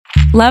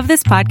Love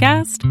this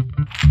podcast?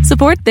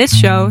 Support this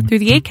show through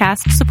the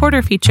Acast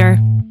supporter feature.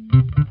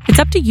 It's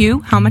up to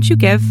you how much you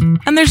give,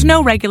 and there's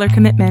no regular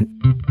commitment.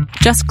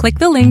 Just click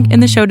the link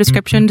in the show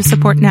description to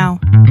support now.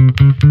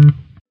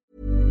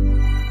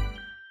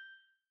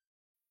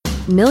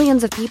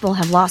 Millions of people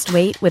have lost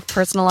weight with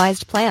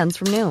personalized plans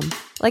from Noom.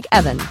 Like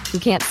Evan, who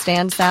can't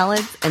stand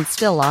salads and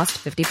still lost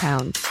 50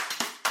 pounds.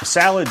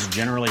 Salads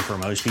generally for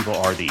most people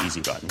are the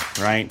easy button,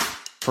 right?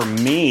 For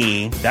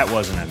me, that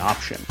wasn't an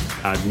option.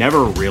 I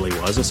never really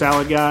was a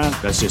salad guy.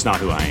 That's just not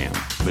who I am.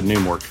 But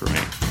Noom worked for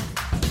me.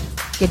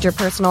 Get your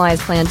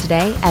personalized plan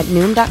today at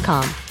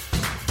Noom.com.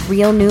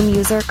 Real Noom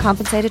user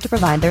compensated to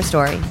provide their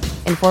story.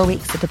 In 4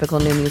 weeks, the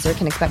typical Noom user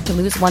can expect to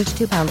lose 1 to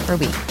 2 pounds per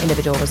week.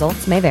 Individual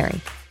results may vary.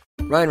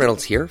 Ryan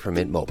Reynolds here from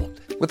Mint Mobile.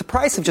 With the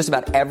price of just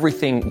about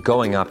everything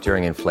going up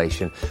during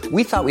inflation,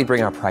 we thought we'd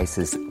bring our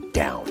prices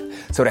down.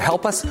 So to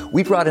help us,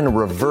 we brought in a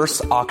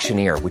reverse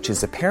auctioneer, which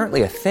is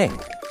apparently a thing.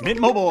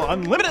 Mint Mobile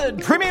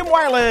Unlimited Premium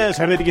Wireless.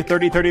 How to get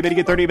 30, 30, bit to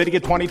get 30, bit to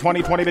get 20,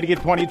 20, 20, bit to get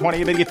 20,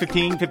 20, bit to get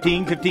 15,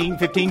 15, 15,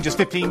 15, just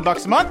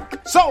 $15 a month?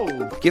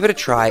 Sold! Give it a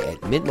try at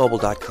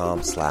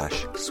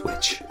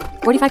mintmobile.com/switch.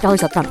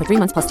 $45 up front for 3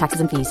 months plus taxes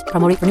and fees.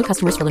 Promo rate for new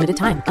customers for limited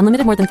time.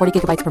 Unlimited more than 40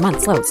 gigabytes per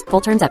month. Slows full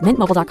terms at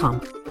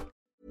mintmobile.com.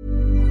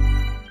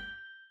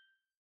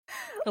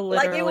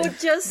 Like it would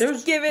just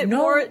give it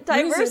more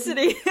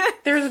diversity.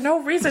 There's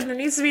no reason there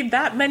needs to be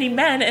that many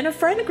men in a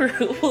friend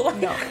group.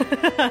 No.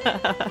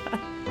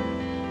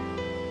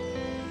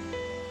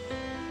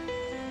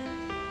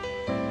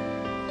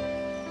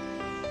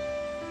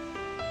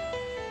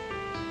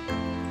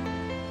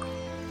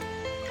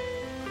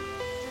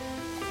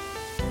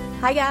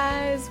 Hi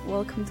guys,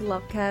 welcome to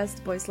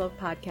Lovecast, Boys Love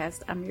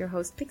Podcast. I'm your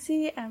host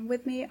Pixie, and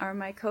with me are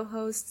my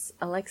co-hosts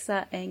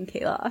Alexa and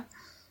Kayla.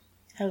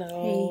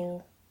 Hello.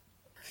 Hey.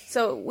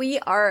 So we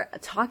are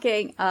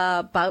talking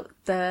about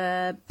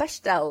the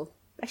Bechdel.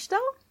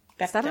 Bechdel?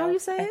 Is that how you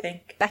say it? I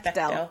think.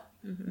 Bechdel.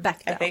 Mm-hmm.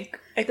 Bechdel.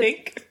 I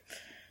think.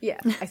 Yeah,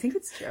 I think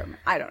it's German.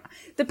 I don't know.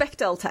 The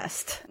Bechdel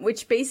test,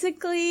 which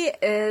basically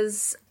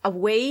is a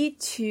way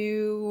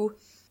to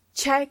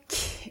check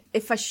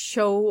if a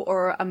show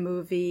or a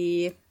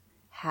movie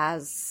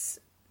has,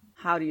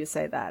 how do you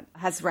say that?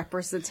 Has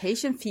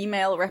representation,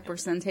 female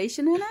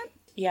representation in it?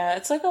 Yeah,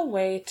 it's like a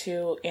way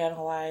to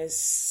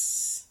analyze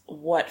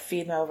what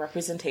female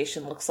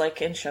representation looks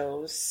like in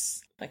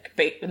shows. Like,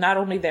 not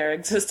only their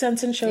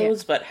existence in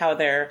shows, but how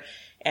their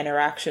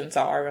interactions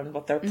are and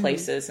what their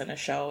place is in a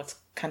show. It's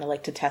kind of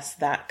like to test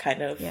that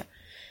kind of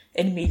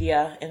in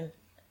media, in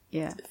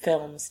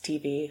films,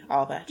 TV,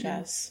 all that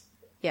jazz.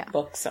 Yeah.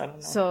 Books, I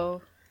don't know.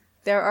 So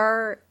there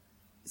are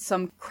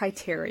some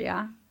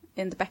criteria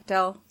in the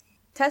Bechdel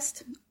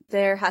test.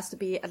 There has to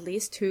be at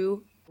least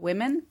 2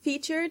 women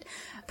featured,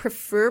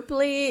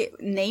 preferably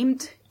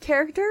named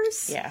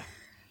characters. Yeah.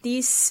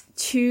 These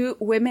 2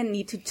 women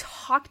need to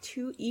talk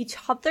to each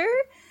other,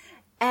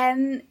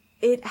 and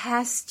it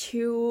has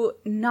to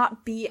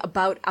not be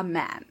about a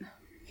man.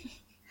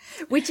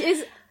 Which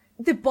is,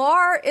 the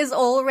bar is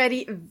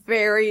already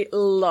very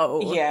low,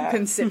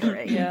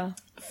 considering. Yeah.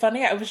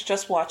 Funny, I was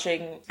just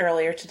watching,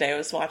 earlier today, I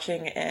was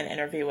watching an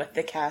interview with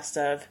the cast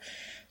of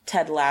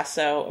Ted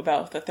Lasso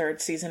about the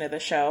 3rd season of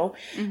the show,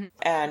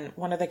 and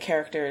one of the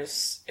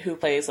characters who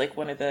plays, like,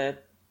 one of the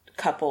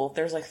couple,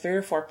 there's like 3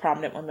 or 4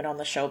 prominent women on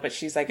the show, but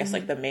she's, I guess,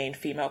 like the main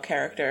female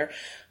character,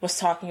 was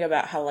talking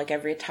about how, like,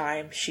 every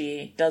time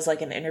she does,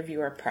 like, an interview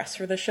or press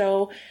for the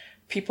show,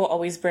 people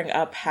always bring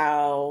up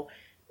how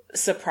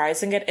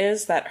surprising it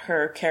is that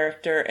her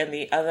character and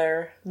the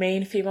other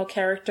main female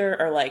character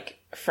are, like,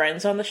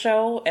 friends on the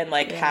show, and,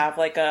 like, have,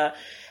 like, a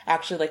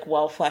actually, like,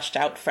 well fleshed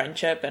out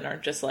friendship, and are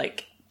just,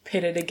 like,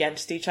 pitted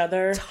against each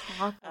other.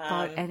 Talk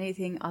about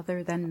anything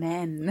other than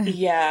men.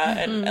 Yeah,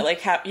 and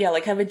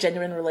have a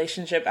genuine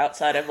relationship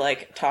outside of,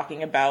 like,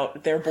 talking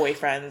about their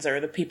boyfriends or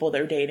the people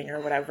they're dating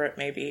or whatever it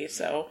may be.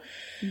 So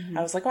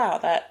I was like, wow,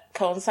 that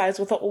coincides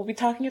with what we'll be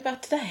talking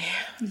about today.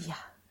 Yeah.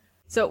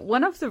 So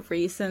one of the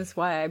reasons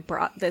why I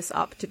brought this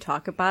up to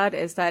talk about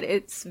is that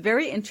it's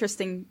very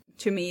interesting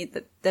to me,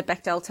 that the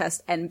Bechdel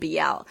test and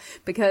BL,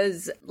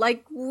 because,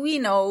 like, we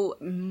know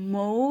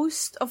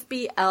most of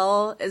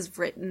BL is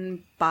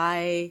written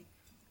by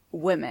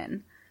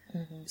women.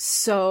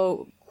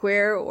 So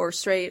queer or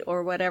straight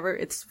or whatever,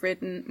 it's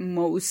written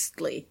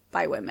mostly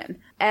by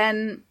women.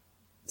 And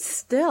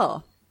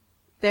still,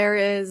 there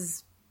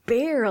is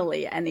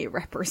barely any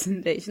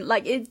representation.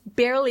 Like, it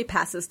barely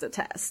passes the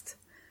test.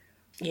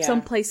 Yeah.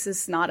 Some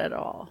places not at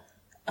all.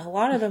 A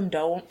lot of them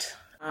don't.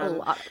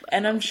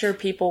 And I'm sure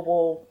people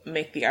will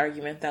make the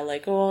argument that,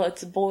 like, oh,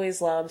 it's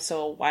boys' love,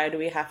 so why do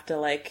we have to,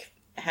 like,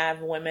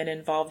 have women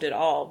involved at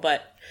all?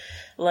 But,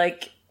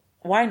 like,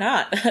 why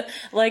not?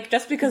 Like,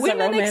 just because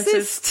women the romance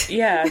exist.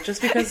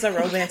 just because the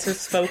romance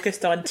is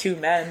focused on 2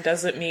 men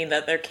doesn't mean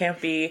that there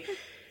can't be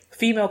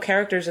female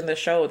characters in the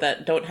show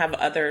that don't have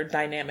other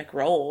dynamic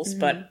roles.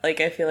 But, like,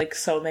 I feel like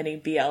so many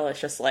BL is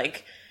just,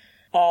 like,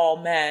 all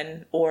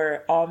men,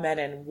 or all men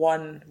and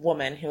one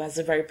woman who has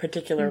a very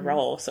particular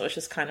role. So it's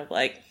just kind of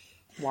like,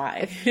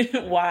 why?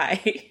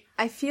 Why?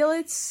 I feel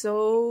it's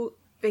so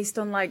based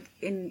on like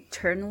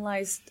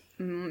internalized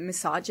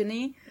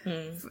misogyny.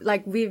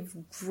 Like we've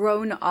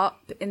grown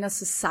up in a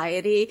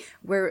society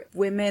where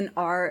women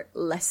are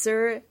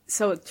lesser,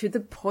 so to the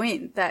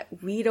point that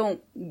we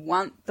don't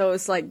want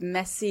those like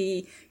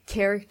messy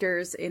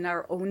characters in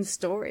our own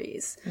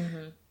stories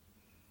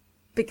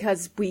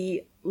because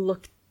we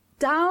look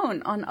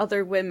down on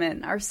other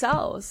women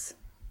ourselves,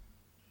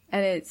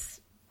 and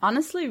it's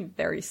honestly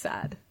very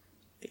sad.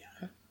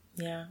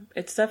 Yeah,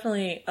 it's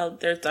definitely,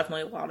 there's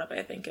definitely a lot of,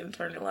 I think,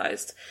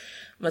 internalized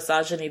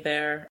misogyny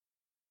there,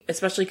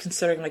 especially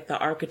considering, like, the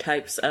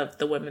archetypes of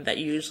the women that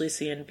you usually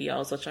see in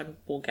BLs, which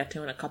we'll get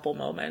to in a couple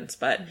moments.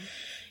 But,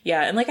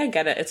 yeah, and, like, I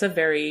get it. It's a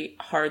very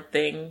hard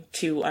thing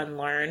to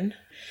unlearn.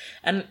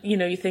 And, you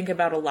know, you think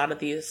about a lot of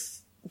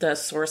the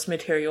source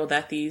material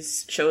that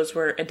these shows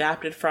were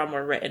adapted from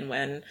or written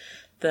when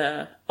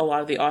a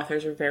lot of the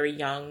authors were very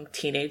young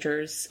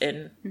teenagers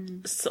and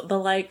the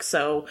like.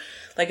 So,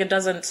 like, it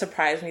doesn't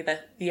surprise me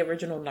that the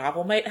original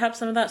novel might have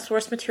some of that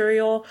source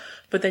material,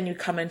 but then you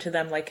come into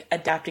them, like,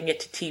 adapting it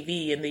to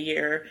TV in the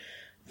year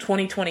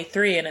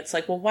 2023, and it's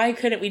like, well, why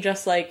couldn't we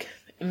just, like,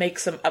 make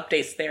some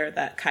updates there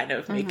that kind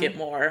of make it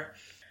more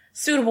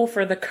suitable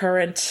for the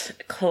current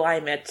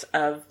climate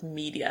of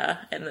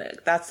media? And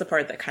that's the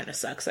part that kind of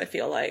sucks, I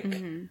feel like.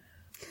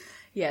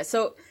 Yeah,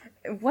 so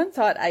one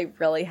thought I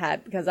really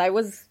had, because I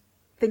was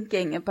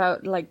thinking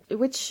about, like,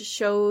 which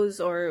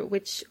shows or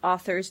which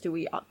authors do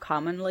we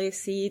commonly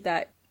see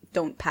that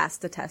don't pass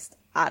the test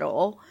at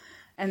all?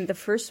 And the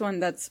first one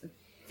that's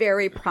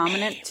very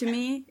prominent to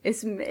me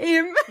is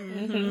Mame.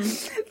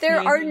 There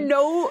are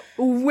no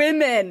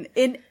women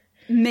in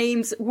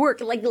Mame's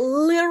work. Like,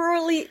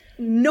 literally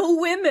no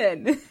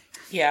women.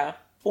 Yeah.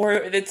 Or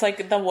it's,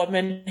 like, the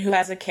woman who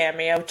has a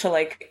cameo to,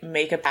 like,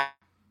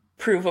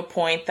 prove a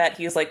point that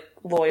he's, like,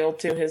 loyal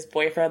to his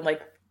boyfriend,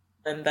 like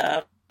in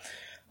the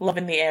Love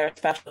in the Air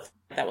special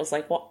that was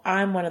like, well,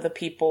 I'm one of the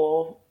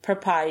people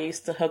Popeye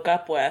used to hook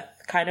up with,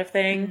 kind of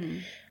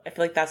thing. I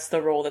feel like that's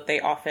the role that they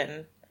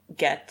often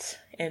get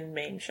in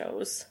main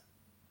shows.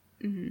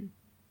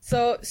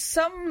 So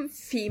some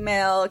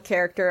female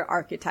character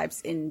archetypes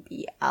in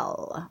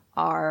BL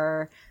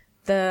are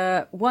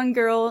the one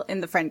girl in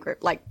the friend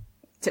group, like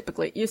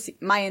typically you see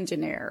My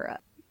Engineer,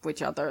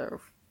 which other...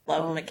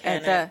 Love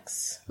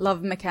Mechanics.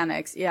 Love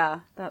Mechanics,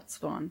 yeah,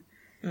 that's one.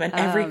 And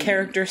every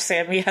character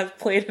Sammy has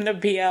played in a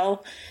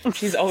BL,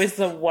 she's always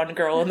the one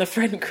girl in the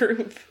friend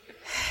group.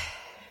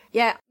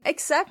 Yeah,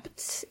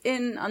 except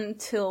in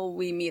Until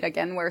We Meet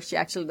Again, where she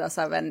actually does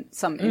have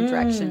some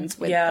interactions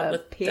with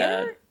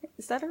Pierre.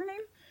 Is that her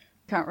name?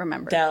 Can't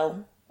remember.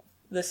 Del,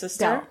 the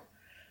sister. Del.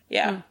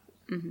 Yeah.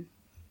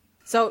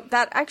 So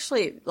that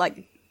actually,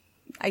 like,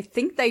 I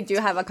think they do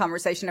have a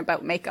conversation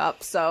about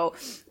makeup, so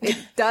it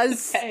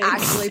does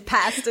actually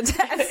pass the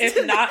test.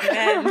 If not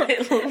men,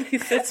 at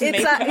least it's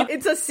makeup.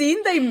 It's a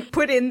scene they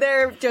put in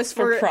there just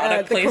for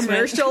product the placement.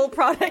 Commercial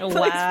product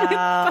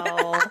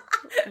placement.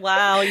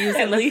 Wow,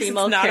 using at the least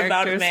female it's not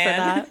characters about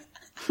man.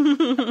 for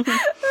that.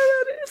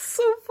 That is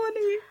so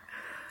funny.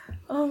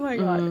 Oh my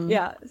god.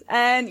 Yeah.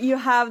 And you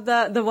have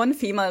the one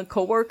female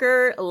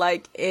coworker,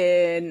 like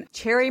in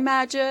Cherry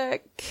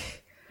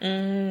Magic.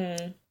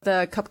 The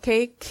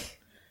cupcake.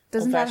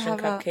 Doesn't that have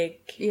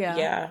cupcake?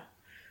 Yeah.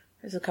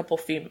 There's a couple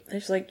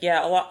there's like,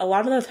 a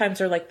lot of the times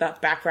they're like the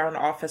background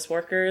office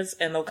workers,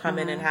 and they'll come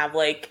in and have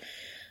like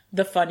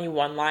the funny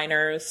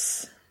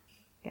one-liners.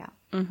 Yeah.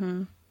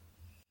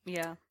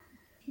 Yeah.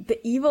 The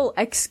evil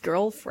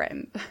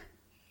ex-girlfriend.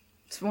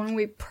 It's one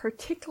we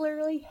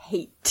particularly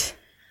hate.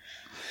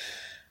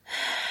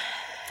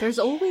 There's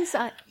always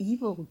an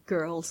evil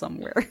girl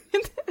somewhere.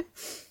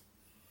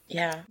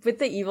 Yeah. With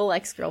the evil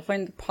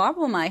ex-girlfriend, the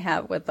problem I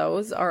have with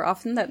those are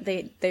often that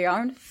they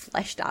aren't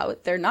fleshed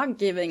out. They're not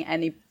given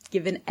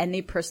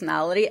any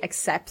personality,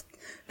 except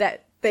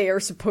that they are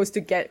supposed to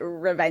get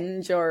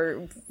revenge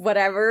or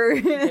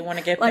whatever. They want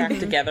to get back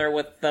together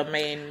with the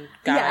main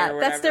guy or whatever.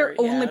 That's their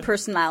only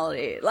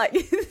personality. Like,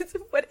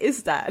 what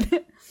is that?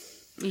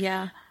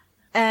 Yeah.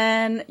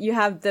 And you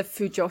have the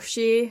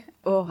Fujoshi.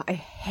 Oh, I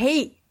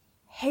hate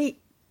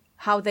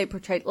how they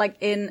portrayed, like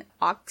in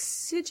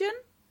Oxygen.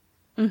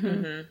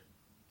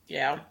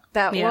 Yeah.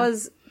 That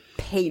was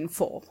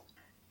painful.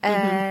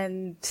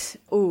 And,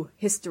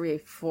 History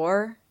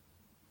 4.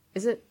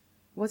 Was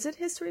it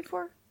History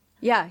 4?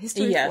 Yeah,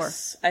 History 4.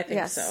 Yes, I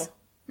think so.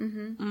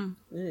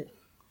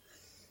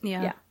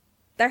 Yeah.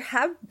 There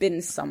have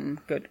been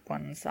some good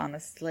ones,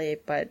 honestly,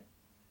 but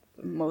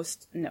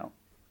most, no.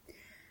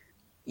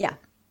 Yeah.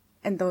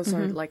 And those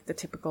are like the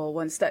typical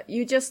ones that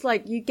you just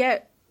like, you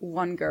get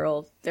one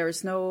girl.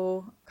 There's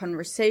no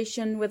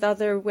conversation with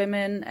other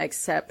women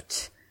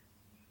except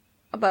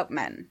about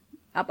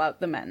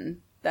the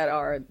men that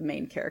are the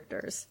main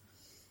characters.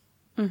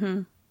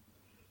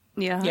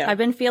 Yeah. I've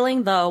been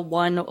feeling the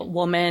one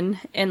woman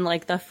in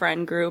like the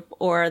friend group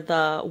or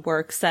the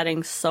work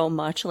setting so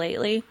much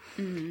lately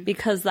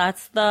because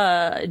that's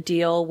the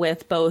deal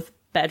with both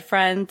bed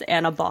friend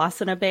and a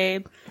boss and a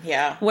babe.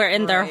 Yeah. Where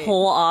in their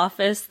whole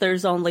office,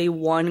 there's only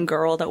one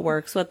girl that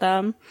works with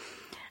them.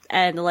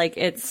 and like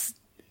it's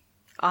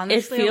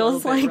Honestly, it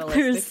feels like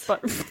there's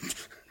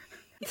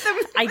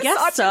I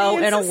guess so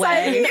in a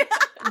way,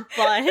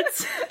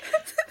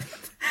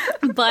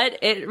 but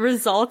it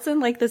results in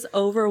like this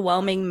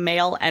overwhelming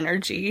male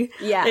energy.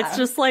 Yeah, it's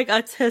just like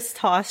a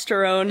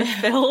testosterone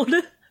filled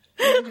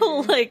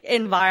like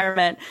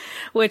environment,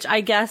 which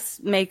I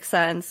guess makes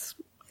sense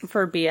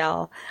for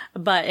BL,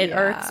 but it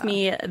irks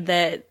me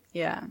that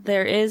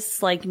there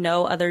is like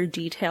no other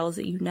details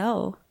that you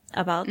know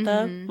about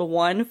the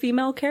one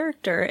female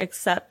character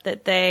except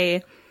that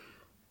they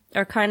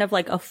are kind of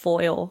like a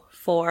foil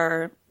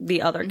for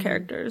the other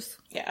characters.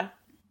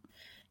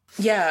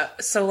 Yeah,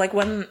 so like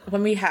when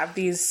we have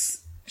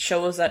these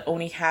shows that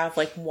only have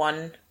like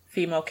one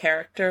female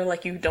character,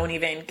 like you don't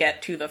even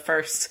get to the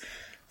first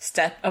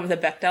step of the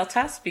Bechdel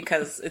test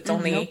because it's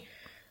only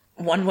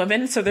one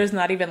woman, so there's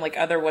not even like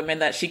other women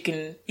that she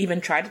can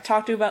even try to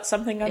talk to about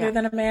something other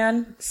than a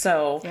man.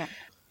 So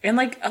and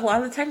like a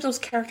lot of the times those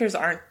characters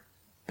aren't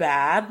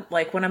bad,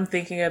 like when I'm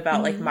thinking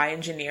about like My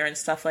Engineer and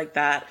stuff like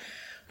that,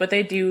 but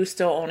they do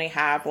still only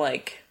have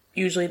like,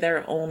 usually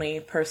their only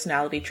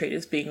personality trait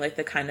is being like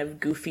the kind of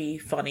goofy,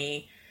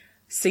 funny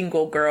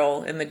single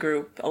girl in the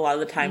group. A lot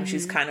of the time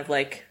she's kind of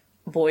like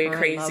boy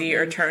crazy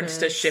or turns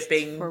to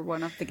shipping for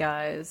one of the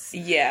guys.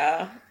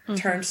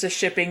 Turns to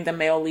shipping the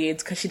male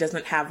leads because she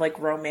doesn't have like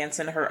romance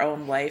in her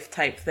own life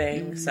type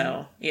thing.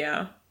 So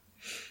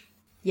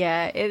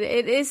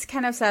it is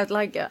kind of sad.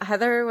 Like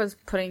Heather was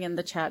putting in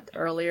the chat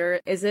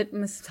earlier, is it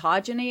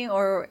misogyny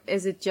or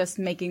is it just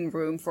making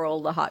room for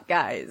all the hot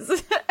guys?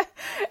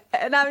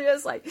 And I'm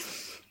just like,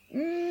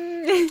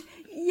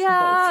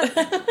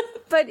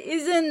 but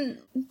isn't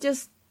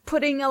just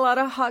putting a lot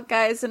of hot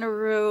guys in a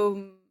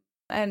room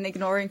and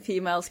ignoring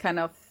females kind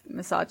of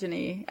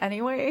misogyny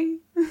anyway?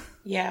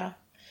 Yeah.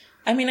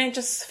 I mean, I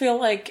just feel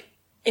like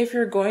if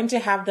you're going to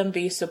have them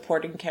be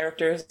supporting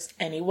characters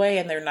anyway,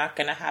 and they're not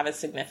going to have a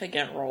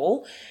significant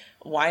role,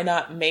 why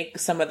not make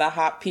some of the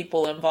hot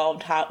people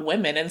involved hot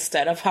women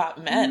instead of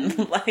hot men?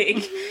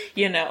 Like,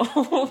 you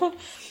know,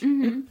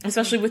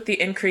 especially with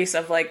the increase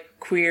of like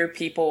queer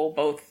people,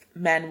 both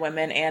men,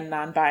 women, and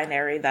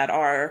non-binary that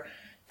are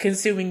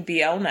consuming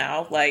BL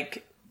now.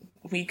 Like,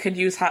 we could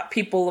use hot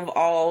people of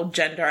all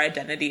gender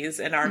identities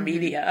in our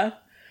media.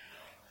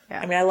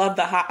 I mean, I love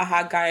a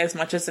hot guy as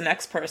much as the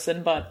next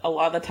person, but a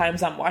lot of the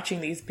times I'm watching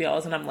these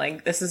BLs and I'm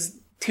like, this is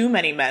too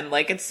many men.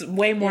 Like, it's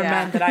way more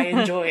men that I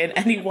enjoy in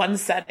any one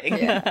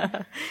setting.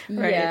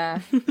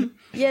 No,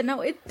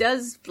 it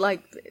does,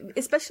 like,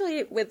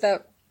 especially with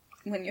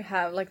when you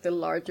have, like, the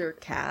larger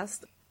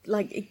cast,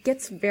 like, it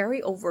gets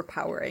very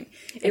overpowering.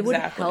 It would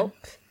help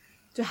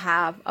to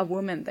have a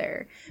woman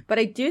there. But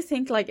I do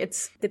think, like,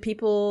 it's the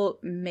people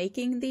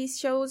making these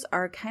shows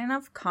are kind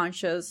of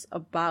conscious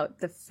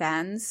about the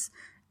fans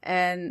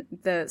and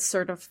the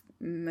sort of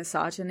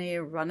misogyny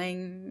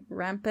running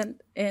rampant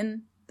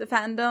in the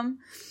fandom,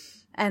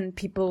 and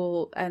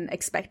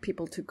expect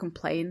people to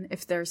complain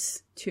if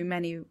there's too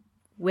many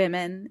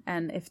women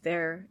and if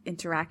they're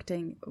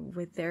interacting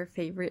with their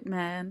favorite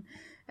man.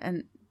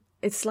 And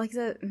it's like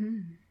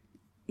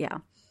Yeah,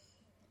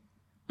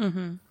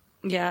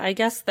 I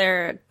guess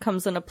there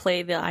comes into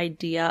play the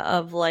idea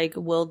of like,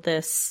 will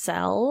this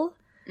sell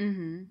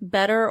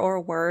better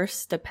or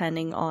worse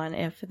depending on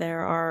if there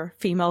are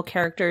female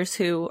characters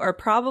who are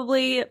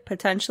probably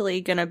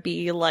potentially gonna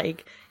be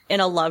like in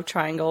a love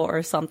triangle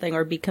or something,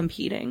 or be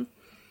competing.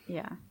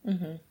 I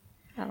don't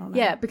know.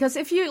 Yeah, because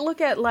if you look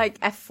at like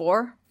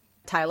F4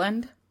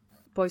 Thailand,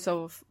 Boys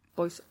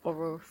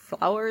Over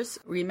Flowers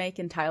remake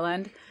in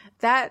Thailand,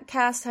 that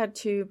cast had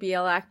 2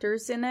 BL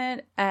actors in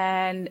it,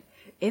 and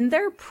in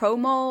their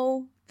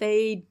promo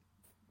they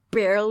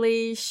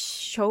barely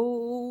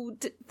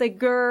showed the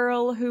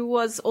girl who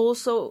was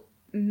also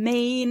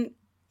main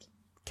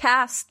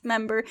cast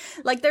member.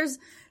 Like, there's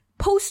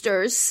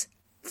posters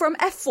from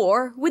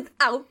F4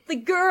 without the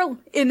girl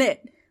in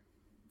it.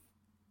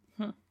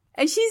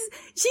 And she's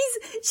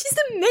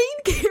the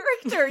main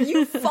character.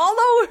 You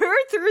follow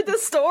her through the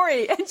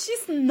story and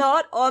she's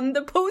not on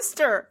the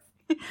poster.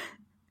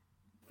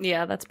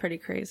 Yeah, that's pretty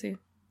crazy.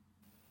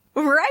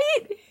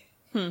 Right?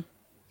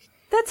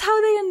 That's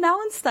how they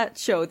announced that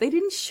show. They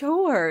didn't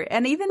show her.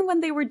 And even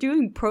when they were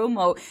doing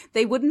promo,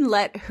 they wouldn't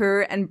let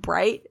her and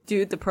Bright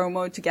do the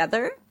promo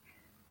together.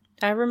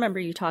 I remember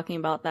you talking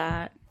about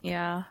that.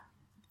 Yeah.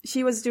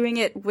 She was doing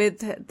it with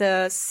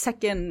the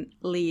second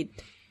lead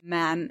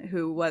man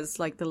who was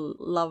like the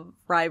love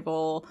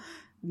rival,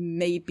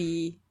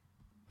 maybe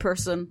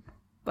person,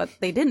 but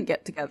they didn't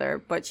get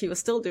together, but she was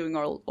still doing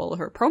all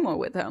her promo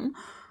with him.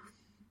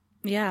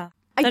 Yeah.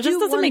 That just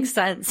doesn't make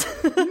sense.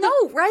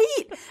 No,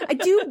 right? I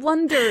do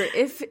wonder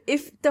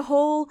if the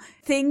whole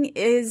thing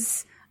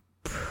is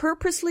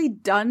purposely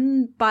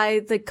done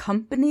by the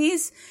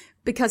companies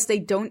because they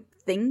don't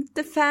think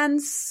the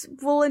fans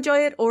will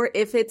enjoy it, or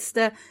if it's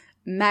the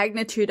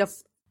magnitude of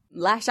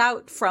lash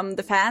out from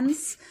the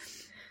fans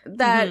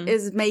that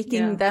is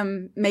making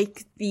them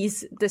make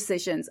these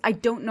decisions. I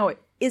don't know.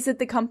 Is it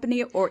the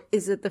company or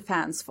is it the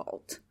fans'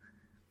 fault?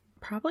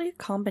 Probably a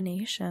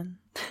combination.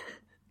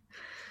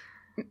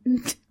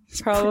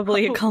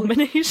 Probably a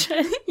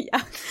combination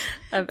Yeah.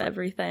 of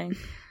everything.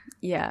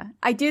 Yeah.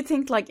 I do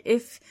think, like,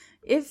 if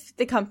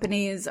the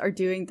companies are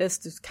doing this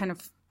to kind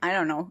of, I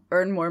don't know,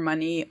 earn more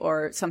money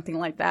or something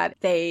like that,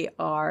 they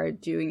are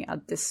doing a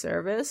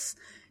disservice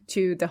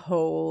to the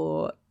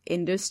whole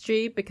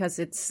industry, because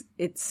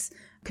it's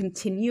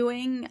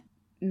continuing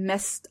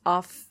messed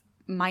off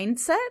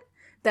mindset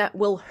that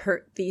will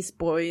hurt these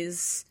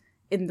boys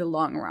in the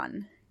long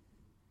run.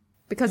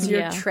 Because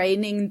you're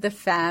training the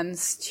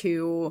fans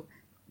to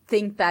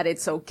think that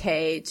it's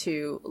okay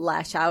to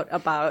lash out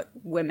about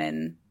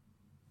women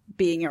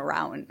being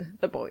around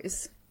the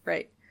boys,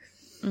 right?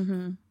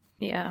 Mm-hmm.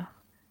 Yeah.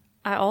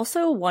 I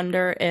also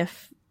wonder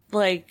if,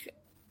 like,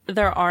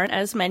 there aren't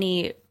as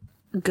many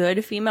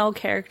good female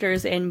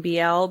characters in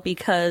BL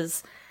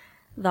because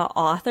the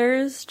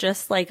authors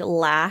just, like,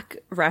 lack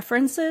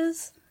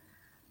references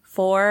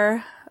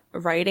for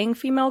writing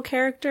female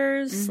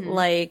characters. Mm-hmm.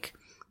 Like,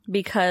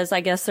 because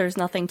I guess there's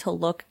nothing to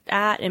look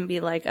at and be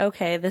like,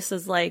 okay, this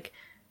is, like,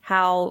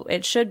 how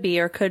it should be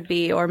or could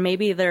be, or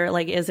maybe there,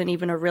 like, isn't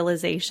even a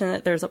realization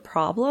that there's a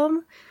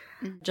problem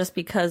just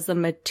because the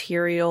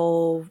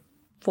material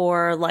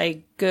for,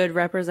 like, good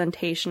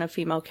representation of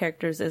female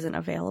characters isn't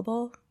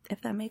available,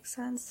 if that makes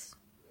sense.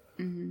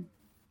 Mm-hmm.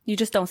 You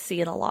just don't see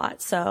it a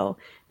lot. So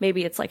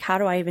maybe it's like, how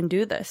do I even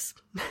do this?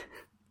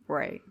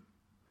 Right.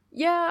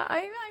 Yeah,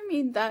 I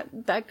mean,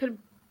 that could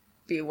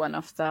be one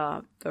of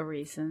the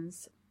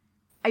reasons.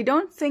 I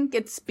don't think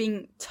it's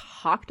being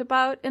talked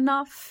about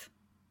enough,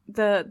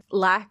 the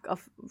lack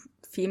of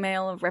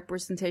female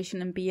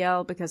representation in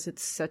BL, because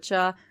it's such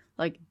a,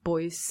 like,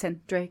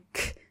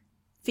 boy-centric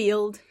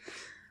field.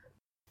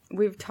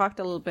 We've talked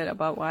a little bit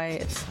about why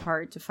it's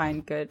hard to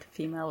find good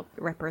female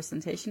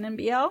representation in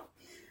BL.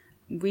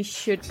 We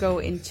should go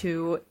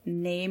into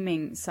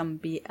naming some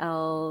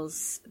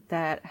BLs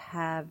that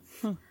have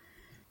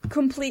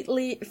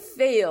completely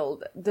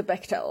failed the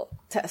Bechdel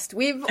test.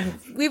 We've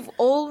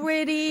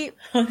already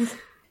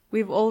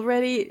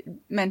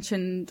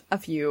mentioned a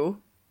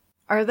few.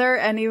 Are there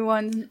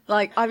anyone,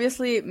 like,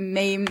 obviously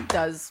Mame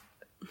does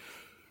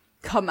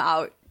come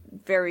out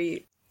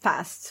very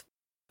fast,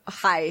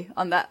 high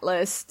on that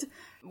list.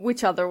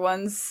 Which other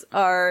ones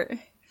are?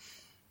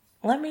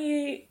 Let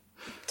me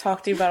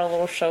talk to you about a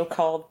little show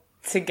called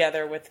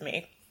Together With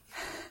Me.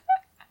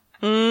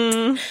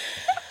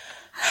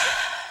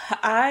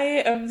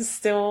 I am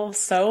still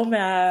so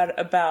mad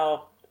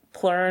about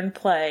Plurn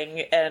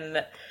playing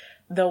and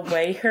the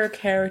way her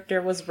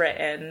character was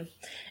written.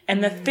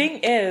 And the thing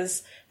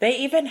is, they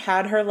even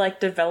had her, like,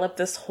 develop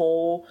this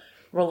whole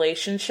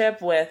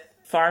relationship with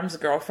Farm's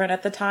girlfriend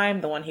at the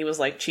time, the one he was,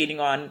 like, cheating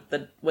on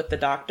with the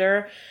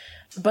doctor.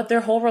 But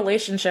their whole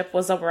relationship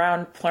was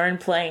around Plurn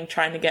playing,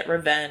 trying to get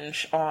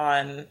revenge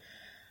on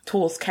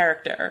Tool's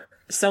character.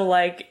 So,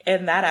 like,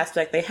 in that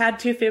aspect, they had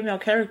two female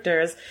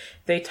characters.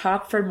 They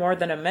talked for more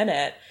than a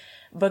minute.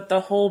 But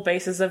the whole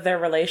basis of their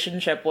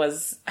relationship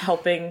was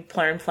helping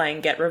Plurn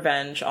playing get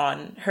revenge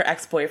on her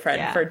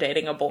ex-boyfriend for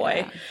dating a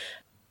boy. Yeah.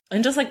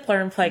 And just, like,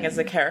 Plurn playing as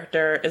a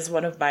character is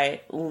one of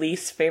my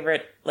least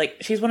favorite. Like,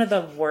 she's one of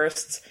the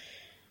worst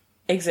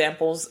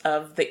examples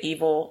of the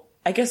evil.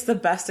 I guess the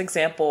best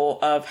example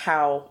of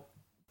how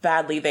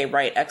badly they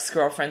write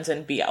ex-girlfriends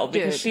in BL,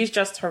 because she's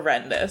just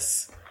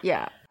horrendous.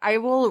 Yeah. I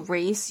will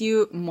raise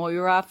you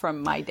Moira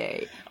from My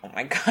Day. Oh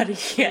my god,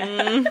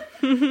 yeah.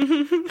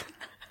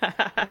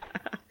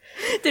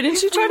 Didn't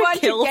she try to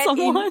kill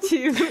someone?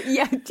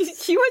 Yeah,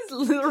 she was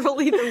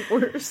literally the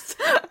worst.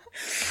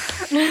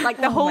 Like,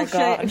 the whole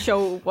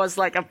show was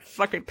like a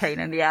fucking pain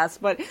in the ass,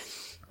 but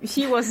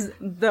she was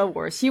the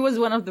worst. She was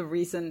one of the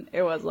reasons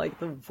it was, like,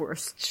 the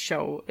worst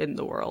show in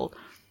the world.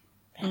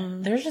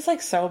 There's just,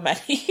 like, so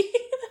many.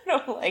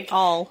 Like,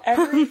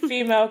 every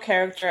female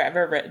character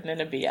ever written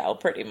in a BL,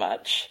 pretty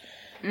much.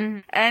 Mm-hmm.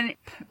 And,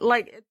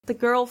 like, the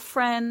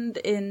girlfriend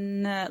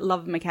in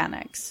Love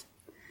Mechanics.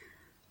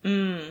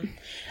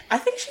 I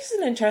think she's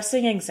an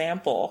interesting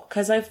example,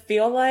 because I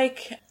feel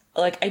like,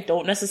 I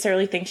don't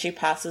necessarily think she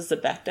passes the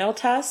Bechdel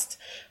test,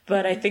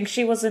 but I think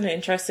she was an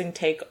interesting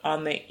take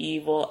on the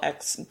evil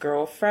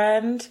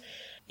ex-girlfriend,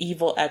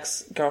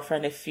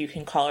 if you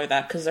can call her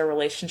that, because their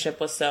relationship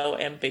was so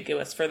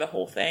ambiguous for the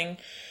whole thing.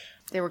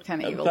 They were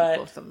kind of evil,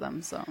 both of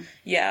them, so.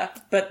 Yeah,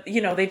 but, you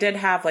know, they did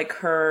have, like,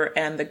 her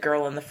and the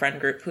girl in the friend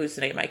group whose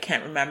name I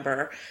can't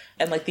remember,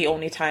 and, like, the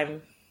only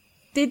time...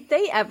 Did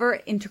they ever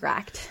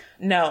interact?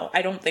 No,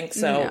 I don't think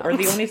so. No. Or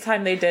the only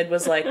time they did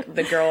was, like,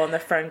 the girl in the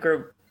friend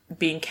group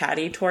being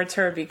catty towards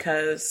her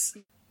because,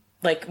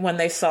 like, when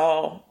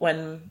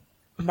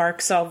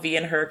Mark saw V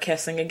and her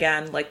kissing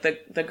again, like,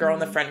 the girl in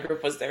the friend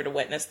group was there to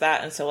witness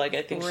that, and so, like,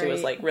 I think she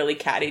was, like, really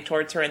catty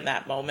towards her in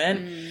that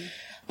moment.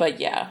 But,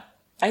 yeah.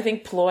 I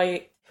think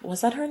Ploy, was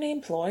that her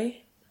name,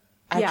 Ploy?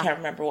 I can't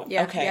remember what.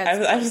 Yeah, okay,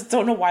 I just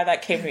don't know why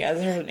that came to me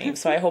as her name,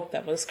 so I hope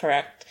that was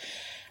correct.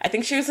 I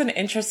think she was an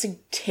interesting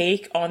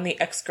take on the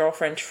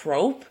ex-girlfriend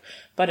trope,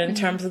 but in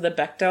terms of the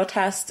Bechdel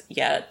test,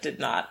 it did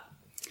not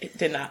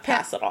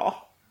pass at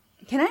all.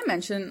 Can I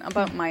mention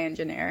about My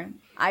Engineer?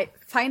 I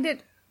find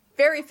it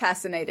very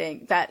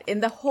fascinating that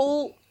in the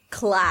whole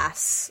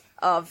class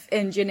of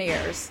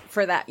engineers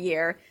for that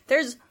year,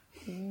 there's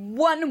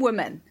one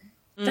woman.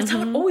 That's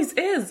how it always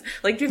is.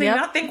 Like, do they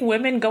not think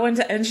women go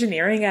into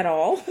engineering at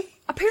all?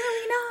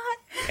 Apparently not.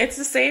 It's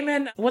the same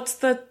in, what's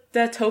the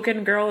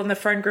token girl in the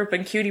friend group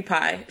in Cutie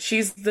Pie?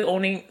 She's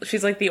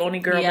like the only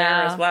girl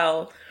there as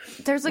well.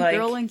 There's a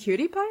girl in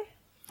Cutie Pie?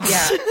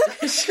 Yeah.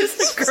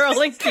 She's a girl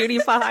in Cutie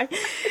Pie.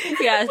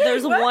 Yeah,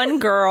 there's one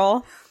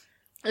girl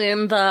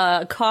in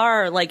the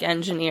car, like,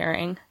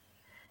 engineering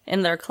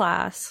in their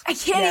class. I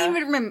can't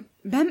even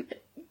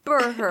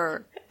remember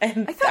her.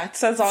 And that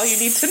says all you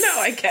need to know,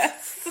 I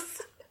guess.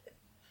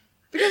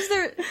 Because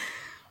they're...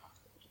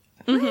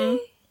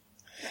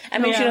 I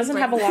mean, she doesn't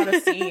have a lot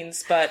of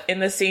scenes, but in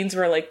the scenes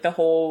where, like, the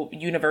whole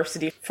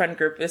university friend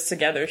group is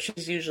together,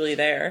 she's usually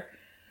there.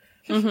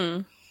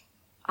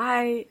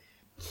 I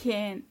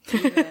can't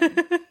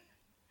even.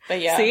 But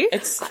yeah, See?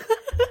 it's...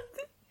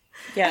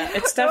 Yeah,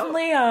 it's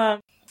definitely...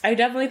 I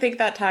definitely think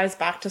that ties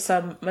back to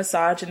some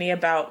misogyny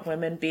about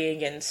women being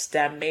in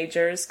STEM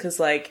majors, because,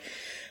 like,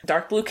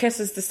 Dark Blue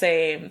Kiss is the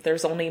same.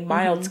 There's only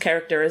Mild's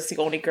character is the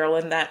only girl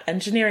in that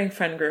engineering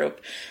friend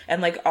group,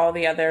 and, like, all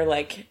the other,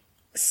 like,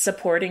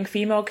 supporting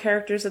female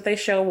characters that they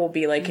show will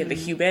be, like, in the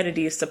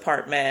humanities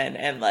department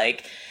and,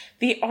 like,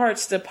 the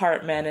arts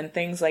department and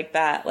things like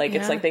that. Like,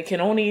 it's like they can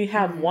only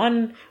have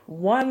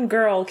one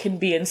girl can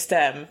be in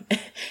STEM,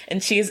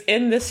 and she's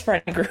in this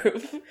friend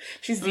group.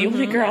 She's the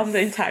only girl in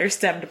the entire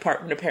STEM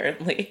department,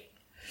 apparently.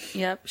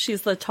 Yep,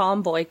 she's the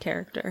tomboy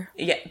character.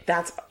 Yeah,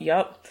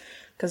 yep.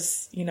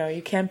 Because, you know,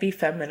 you can't be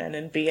feminine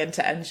and be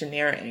into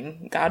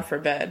engineering. God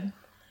forbid.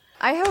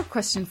 I have a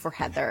question for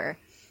Heather.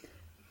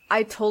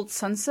 I told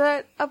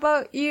Sunset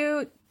about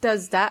you.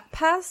 Does that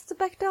pass the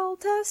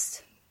Bechdel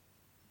test?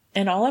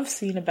 And all I've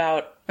seen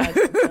about...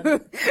 I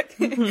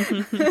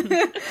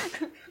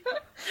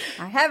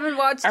haven't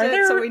watched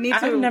it, so we need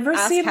to I've never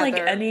ask seen, Heather.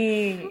 like,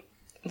 any...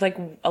 Like,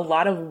 a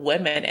lot of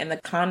women in the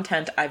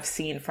content I've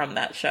seen from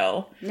that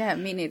show. Yeah,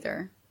 me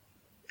neither.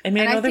 I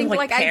mean, I know they're, think,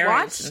 like,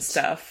 parents and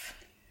stuff.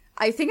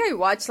 I think I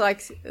watched,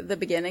 like, the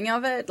beginning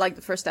of it, like,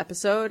 the first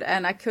episode,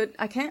 and I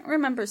can't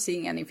remember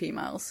seeing any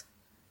females.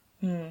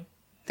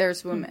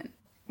 There's women.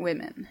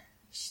 Women.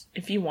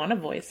 If you want to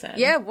voice in.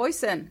 Yeah,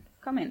 voice in.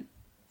 Come in.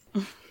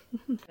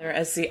 They're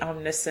as the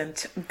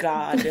omniscient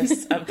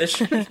goddess of the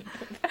show.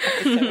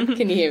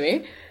 Can you hear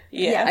me?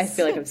 Yes. I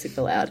feel like I'm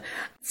super loud.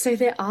 So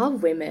there are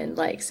women,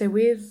 like, so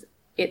with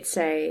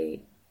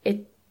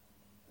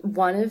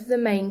one of the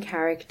main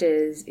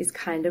characters is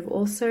kind of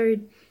also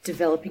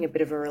developing a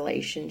bit of a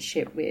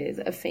relationship with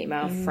a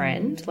female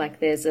friend.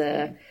 Like, there's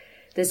an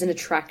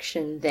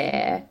attraction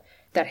there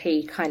that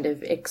he kind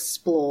of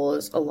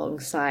explores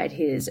alongside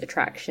his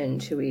attraction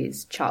to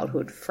his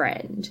childhood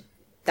friend.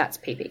 That's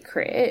PB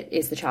Crit,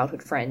 is the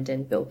childhood friend,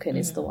 and Bilkin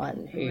is the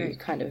one who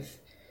kind of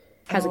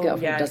has a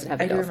girlfriend, doesn't have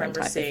a girlfriend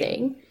type of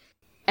thing.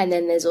 And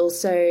then there's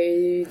also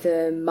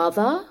the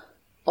mother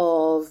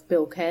of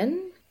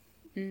Bilkin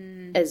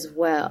as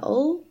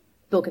well.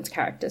 Bilkin's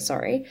character,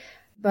 sorry.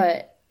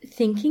 But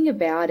thinking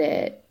about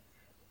it,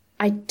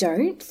 I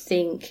don't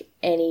think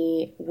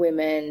any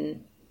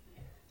women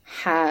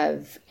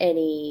have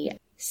any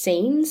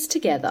scenes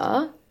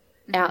together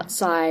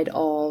outside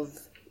of,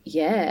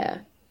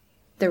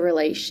 the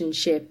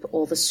relationship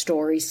or the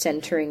story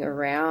centering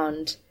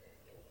around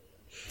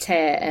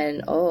Tear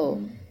and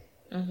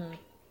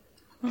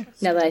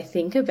Now that I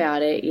think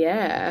about it,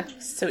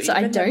 So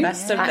I don't. The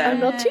best of them. I'm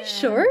not too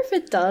sure if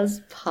it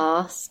does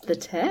pass the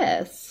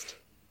test.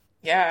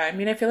 Yeah, I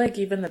mean, I feel like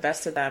even the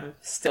best of them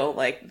still,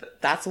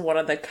 like, that's one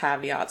of the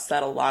caveats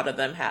that a lot of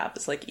them have.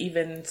 It's like,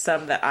 even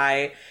some that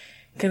I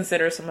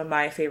consider some of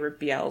my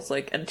favorite BLs,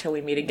 like Until We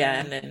Meet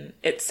Again and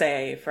It's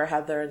A for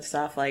Heather and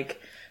stuff,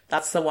 like,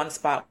 that's the one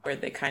spot where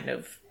they kind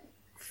of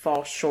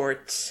fall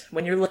short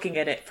when you're looking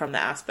at it from the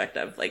aspect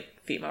of, like,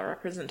 female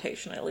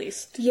representation, at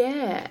least.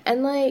 Yeah,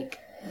 and, like,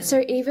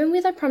 so even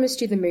with I Promised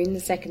You the Moon, the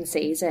second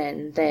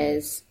season,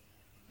 there's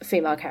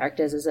female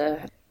characters. There's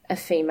a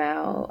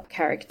female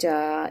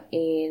character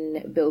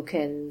in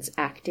Bilkin's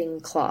acting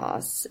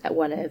class at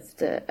one of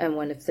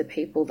the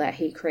people that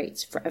he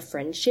creates a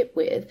friendship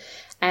with.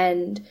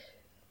 And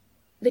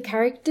the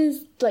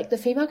characters, like, the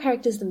female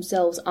characters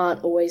themselves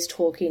aren't always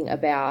talking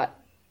about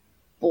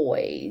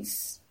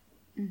boys,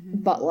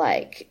 but,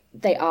 like,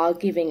 they are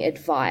giving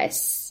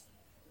advice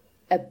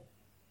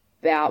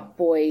about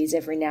boys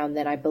every now and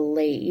then, I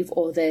believe,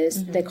 or their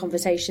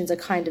conversations are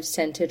kind of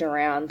centered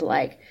around,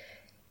 like,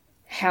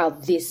 how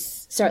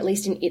this, so at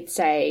least in It's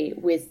A,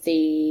 with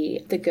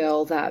the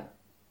girl that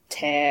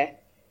Tear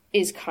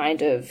is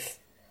kind of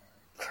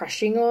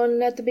crushing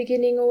on at the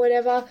beginning or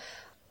whatever,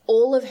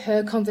 all of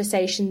her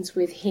conversations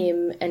with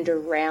him and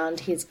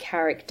around his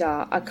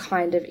character are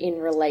kind of in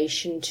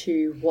relation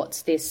to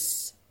what's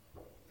this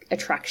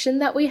attraction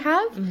that we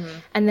have.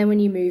 And then when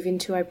you move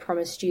into I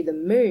Promised You the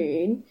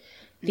Moon,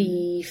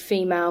 the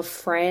female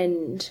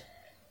friend,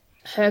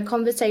 her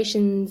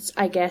conversations,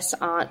 I guess,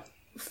 aren't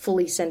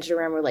fully centered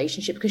around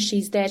relationship, because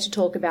she's there to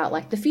talk about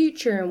like the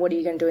future and what are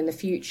you going to do in the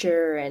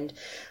future and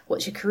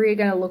what's your career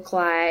going to look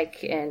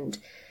like and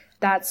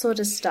that sort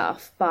of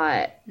stuff.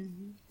 But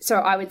so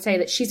I would say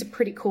that she's a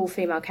pretty cool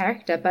female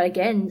character, but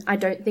again, I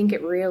don't think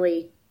it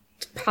really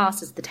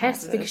passes the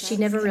test because she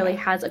never really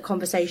has a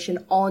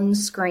conversation on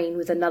screen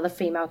with another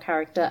female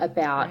character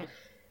about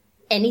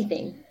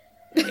anything.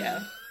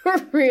 Yeah.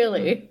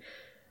 Really.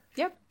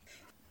 Yep.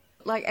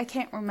 Like, I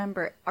can't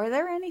remember. Are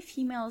there any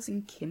females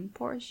in Kim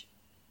Porsche?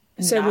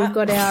 So we've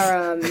got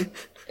our,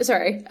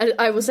 sorry,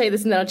 I will say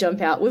this and then I'll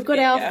jump out. We've got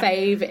our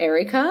fave,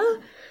 Erica.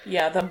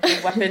 Yeah,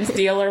 the weapons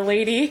dealer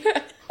lady.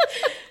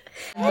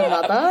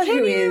 Mother,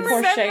 who is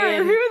Porsche.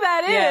 Who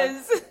that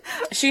is.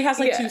 She has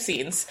like 2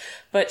 scenes,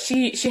 but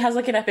she has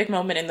like an epic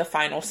moment in the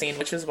final scene,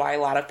 which is why a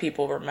lot of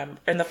people remember,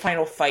 in the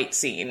final fight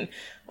scene,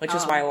 which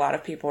is why a lot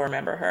of people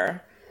remember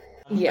her.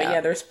 Yeah. But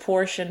yeah, there's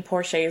Porsche and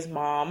Porsche's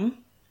mom.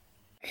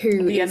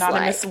 Who the is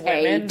anonymous like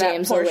women a that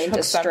damsel Porsche in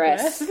hooks up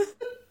distress with.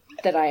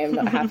 that I am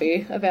not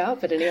happy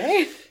about, but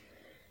anyway.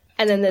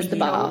 And then there's the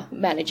bar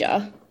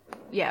manager.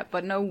 Yeah,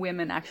 but no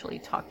women actually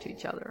talk to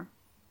each other.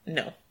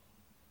 No.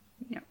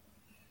 Yeah.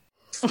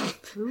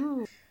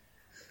 Ooh.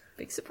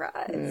 Big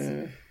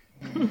surprise.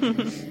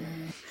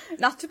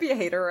 Not to be a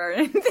hater or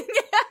anything.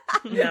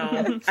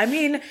 No. I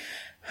mean,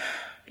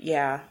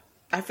 yeah.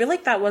 I feel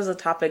like that was a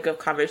topic of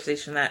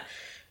conversation that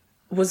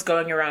was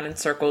going around in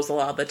circles a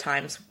lot of the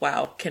times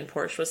while Kim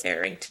Porsche was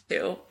airing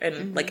too,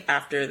 and like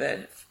after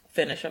the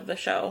finish of the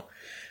show.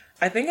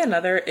 I think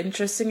another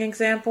interesting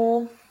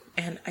example,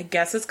 and I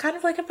guess it's kind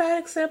of like a bad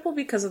example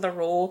because of the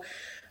role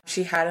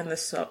she had in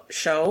the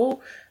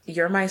show,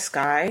 You're My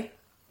Sky.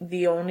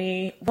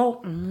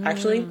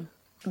 Actually,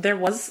 there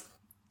was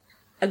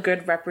a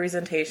good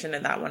representation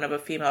in that one of a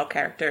female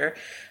character,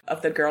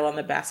 of the girl on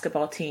the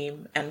basketball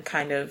team, and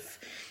kind of,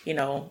 you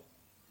know,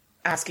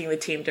 asking the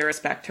team to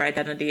respect her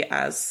identity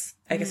as,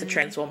 I guess, a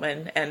trans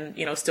woman, and,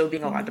 you know, still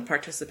being allowed to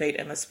participate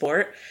in the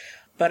sport.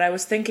 But I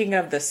was thinking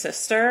of the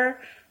sister,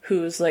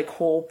 whose like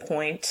whole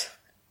point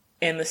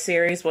in the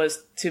series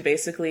was to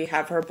basically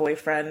have her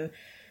boyfriend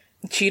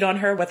cheat on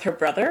her with her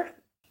brother.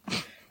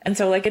 And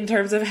so, like, in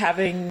terms of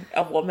having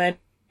a woman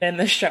in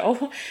the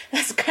show,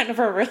 that's kind of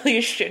a really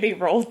shitty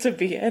role to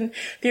be in.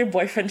 Your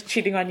boyfriend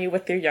cheating on you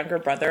with your younger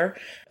brother.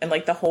 And,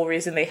 like, the whole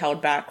reason they held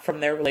back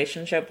from their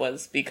relationship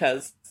was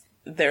because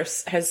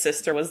his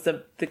sister was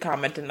the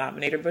common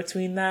denominator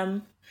between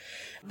them.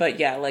 But,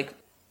 yeah, like,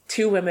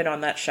 2 women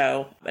on that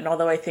show. And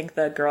although I think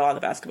the girl on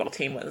the basketball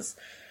team was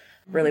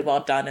really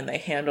well done, and they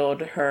handled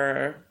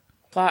her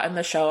plot in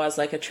the show as,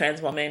 like, a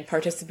trans woman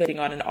participating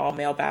on an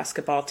all-male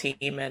basketball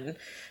team, and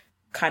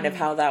kind of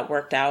how that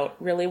worked out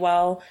really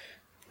well.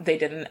 They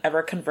didn't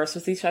ever converse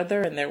with each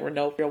other, and there were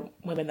no real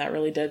women that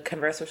really did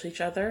converse with each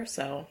other.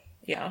 So,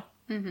 yeah.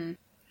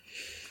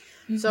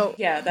 So,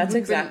 yeah, that's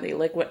exactly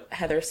like what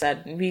Heather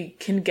said. We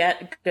can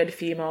get good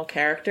female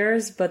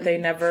characters, but they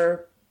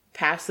never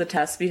pass the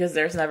test because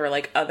there's never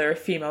like other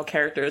female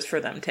characters for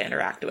them to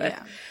interact with.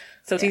 Yeah.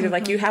 So it's either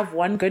like you have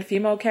one good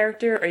female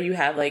character, or you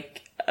have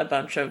like a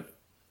bunch of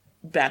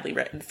badly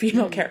written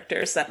female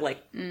characters that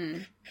like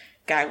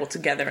gaggle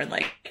together and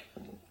like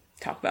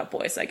talk about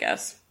boys, I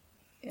guess.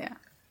 Yeah.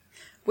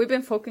 We've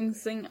been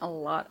focusing a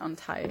lot on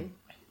Thai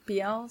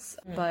BLs,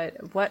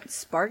 but what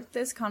sparked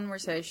this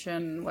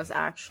conversation was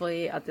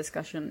actually a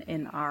discussion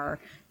in our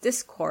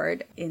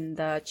Discord in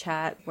the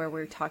chat where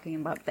we're talking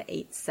about the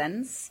 8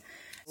 Cents,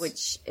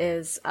 which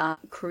is a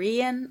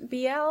Korean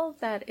BL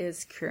that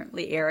is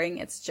currently airing.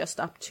 It's just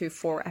up to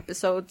 4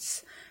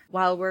 episodes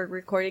while we're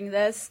recording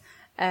this.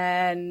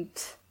 And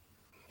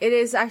it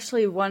is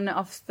actually one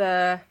of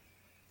the...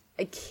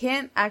 I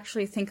can't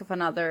actually think of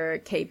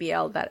another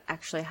KBL that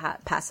actually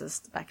passes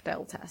the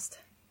Bechdel test.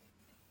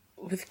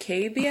 With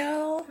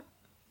KBL?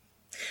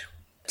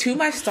 To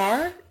My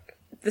Star,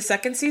 the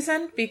second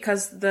season,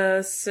 because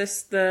the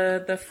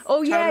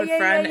childhood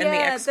friend and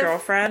the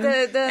ex-girlfriend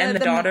and the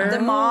daughter. The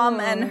mom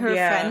and her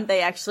friend,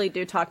 they actually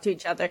do talk to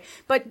each other.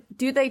 But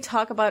do they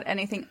talk about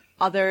anything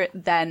other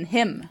than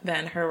him?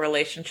 Than her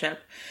relationship.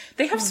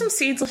 They have some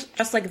scenes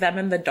just like them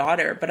and the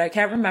daughter, but I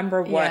can't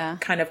remember what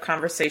kind of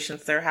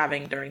conversations they're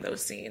having during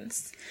those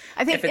scenes.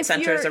 I think if it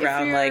centers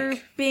around if you're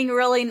like being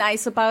really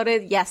nice about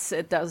it, yes,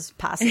 it does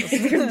pass.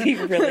 If you're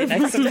being really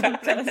nice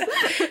about it.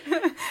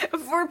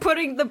 If we're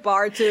putting the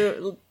bar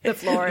to the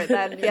floor,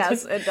 then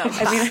yes, it does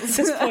pass. I mean, at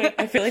this point,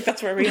 I feel like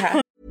that's where we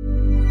have.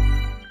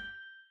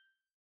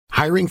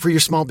 Hiring for your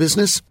small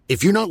business?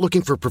 If you're not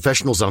looking for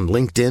professionals on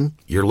LinkedIn,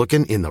 you're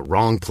looking in the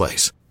wrong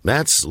place.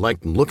 That's like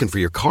looking for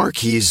your car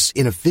keys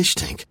in a fish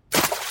tank.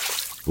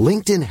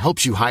 LinkedIn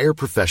helps you hire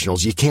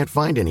professionals you can't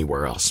find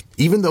anywhere else,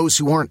 even those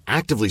who aren't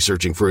actively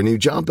searching for a new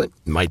job but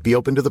might be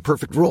open to the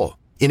perfect role.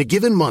 In a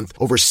given month,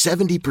 over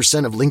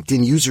 70% of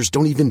LinkedIn users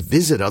don't even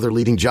visit other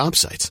leading job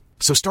sites.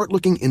 So start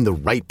looking in the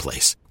right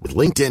place. With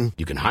LinkedIn,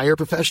 you can hire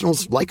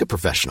professionals like a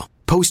professional.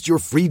 Post your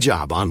free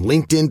job on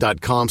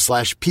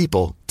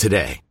linkedin.com/people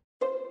today.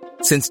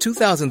 Since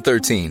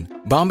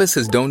 2013, Bombas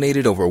has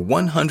donated over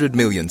 100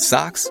 million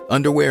socks,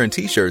 underwear, and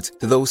T-shirts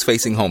to those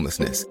facing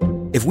homelessness.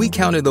 If we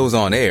counted those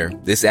on air,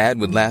 this ad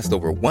would last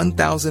over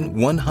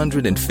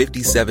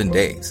 1,157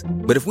 days.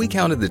 But if we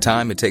counted the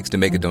time it takes to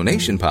make a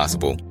donation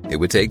possible, it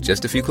would take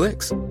just a few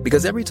clicks.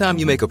 Because every time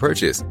you make a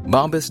purchase,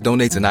 Bombas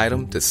donates an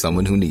item to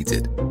someone who needs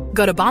it.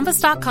 Go to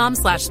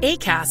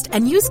bombas.com/ACAST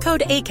and use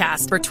code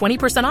ACAST for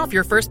 20% off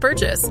your first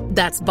purchase.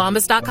 That's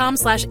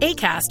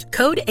bombas.com/ACAST,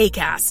 code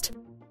ACAST.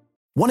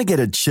 Want to get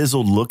a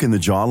chiseled look in the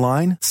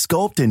jawline?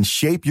 Sculpt and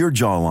shape your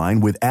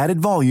jawline with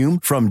added volume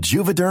from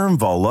Juvederm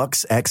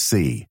Volux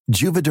XC.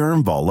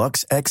 Juvederm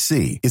Volux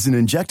XC is an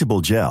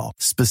injectable gel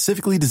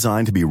specifically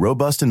designed to be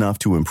robust enough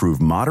to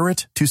improve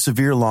moderate to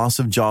severe loss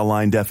of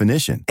jawline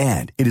definition.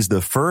 And it is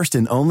the first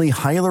and only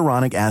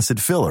hyaluronic acid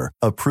filler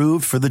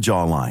approved for the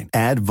jawline.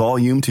 Add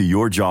volume to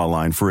your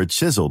jawline for a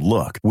chiseled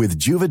look with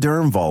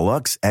Juvederm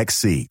Volux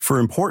XC. For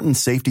important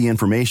safety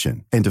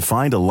information and to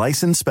find a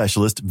licensed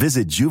specialist,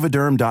 visit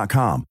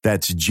juvederm.com.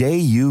 That's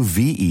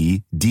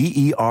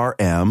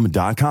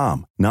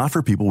JUVEDERM.com. Not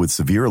for people with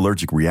severe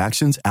allergic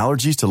reactions,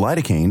 allergies to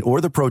lidocaine,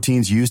 or the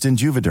proteins used in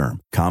Juvederm.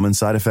 Common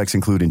side effects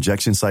include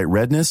injection site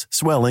redness,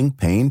 swelling,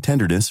 pain,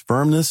 tenderness,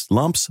 firmness,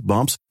 lumps,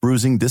 bumps,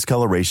 bruising,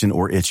 discoloration,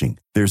 or itching.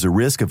 There's a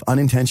risk of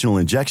unintentional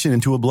injection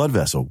into a blood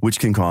vessel, which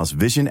can cause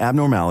vision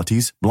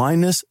abnormalities,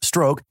 blindness,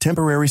 stroke,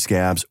 temporary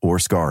scabs, or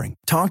scarring.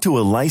 Talk to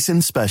a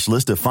licensed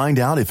specialist to find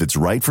out if it's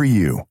right for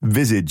you.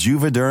 Visit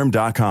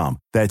Juvederm.com.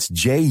 That's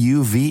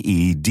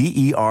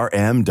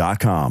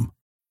JUVEDERM.com.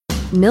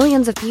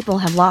 Millions of people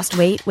have lost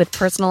weight with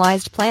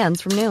personalized plans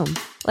from Noom.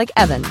 Like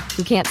Evan,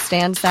 who can't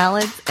stand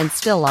salads and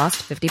still lost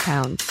 50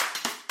 pounds.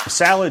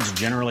 Salads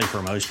generally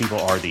for most people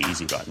are the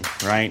easy button,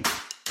 right?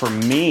 For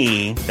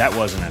me, that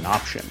wasn't an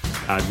option.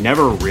 I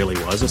never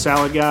really was a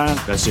salad guy.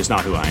 That's just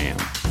not who I am.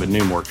 But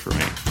Noom worked for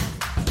me.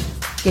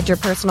 Get your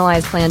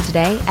personalized plan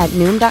today at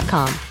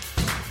Noom.com.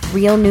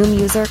 Real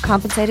Noom user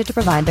compensated to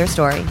provide their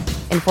story.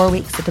 In 4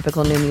 weeks, the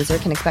typical Noom user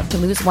can expect to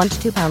lose 1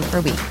 to 2 pounds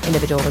per week.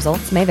 Individual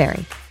results may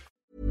vary.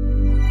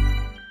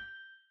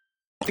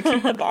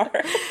 The bar.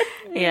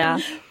 Yeah.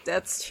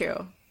 That's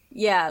true.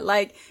 Yeah,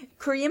 like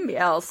Korean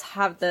BLs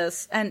have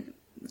this, and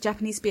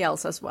Japanese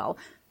BLs as well.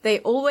 They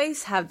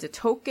always have the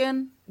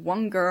token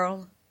one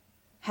girl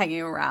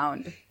hanging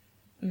around,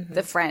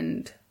 the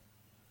friend,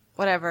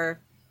 whatever,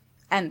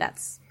 and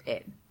that's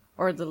it.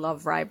 Or the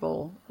love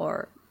rival,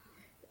 or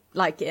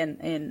like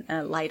in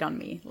Light on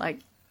Me,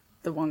 like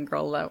the one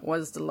girl that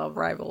was the love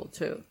rival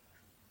too.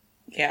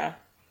 Yeah.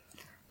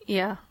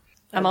 Yeah.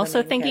 I'm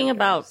also thinking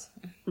about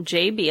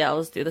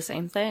JBLs do the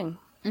same thing.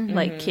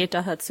 Like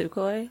Kita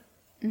Hatsukoi.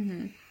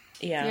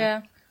 Yeah.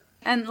 Yeah.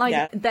 And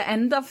like the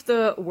end of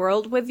the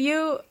world with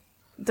you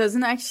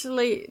doesn't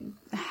actually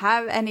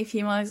have any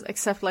females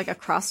except like a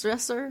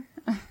crossdresser.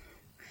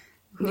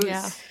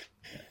 Yeah.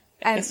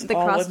 And the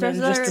all women crossdresser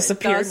just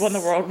disappeared when the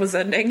world was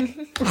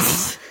ending.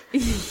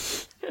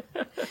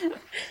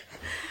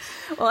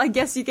 Well, I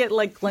guess you get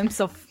like glimpse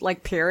of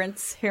like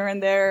parents here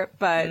and there,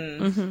 but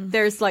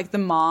there's like the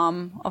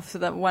mom of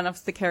one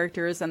of the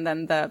characters, and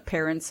then the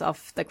parents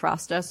of the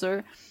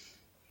crossdresser,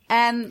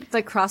 and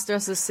the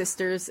crossdresser's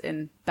sisters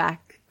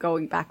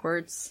going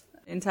backwards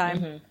in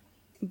time.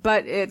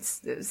 But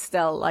it's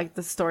still like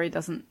the story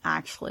doesn't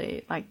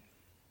actually like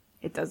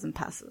it doesn't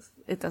pass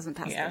the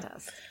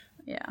test.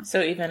 Yeah.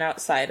 So even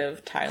outside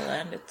of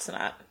Thailand, it's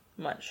not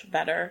much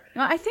better.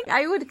 No, I think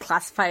I would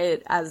classify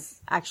it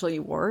as actually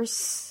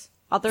worse.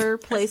 Other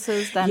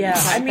places than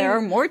there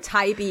are more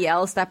Thai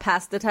BLs that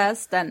pass the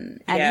test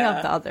than any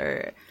of the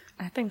other.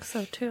 I think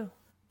so too.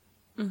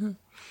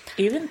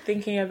 Even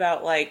thinking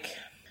about like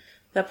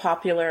the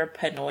popular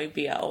Pinoy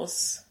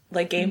BLs,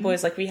 like Game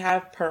Boys, like we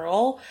have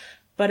Pearl,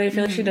 but I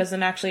feel like she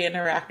doesn't actually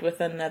interact with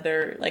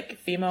another like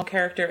female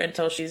character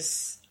until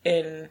she's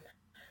in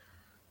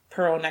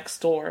Pearl Next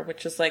Door,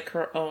 which is like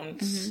her own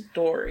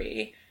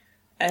story.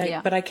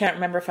 But I can't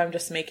remember if I'm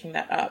just making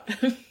that up.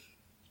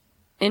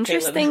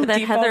 Interesting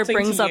that Heather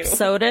brings up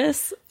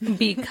SOTUS,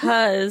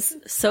 because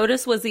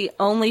SOTUS was the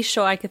only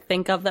show I could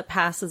think of that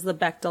passes the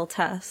Bechdel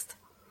test.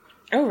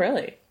 Oh,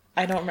 really?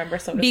 I don't remember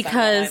SOTUS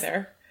because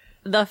either.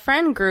 The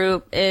friend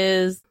group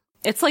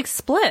it's like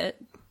split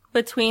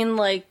between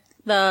like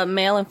the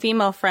male and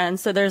female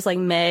friends. So there's like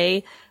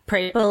May,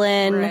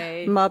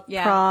 Prapalin,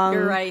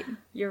 Muprong,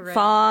 you're right.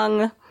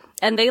 Fong,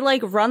 and they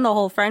like run the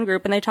whole friend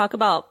group, and they talk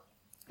about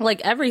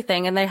like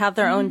everything, and they have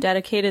their own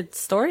dedicated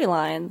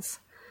storylines.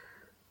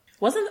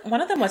 Wasn't one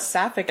of them was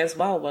Sapphic as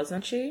well,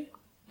 wasn't she?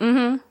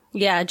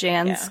 Yeah,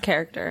 Jan's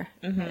character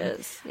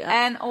is.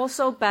 Yeah. And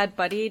also Bad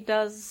Buddy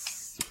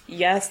does.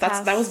 Yes,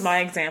 that was my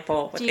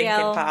example with Ink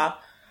and Pa.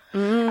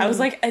 I was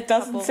like, it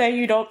doesn't say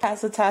you don't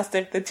pass the test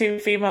if the two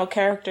female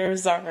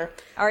characters are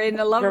in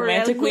a love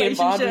romantically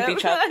involved with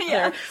each other.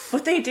 Yeah.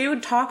 But they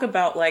do talk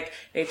about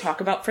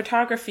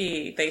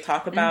photography. They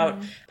talk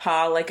about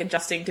Pa like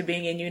adjusting to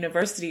being in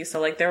university.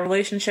 So like their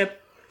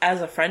relationship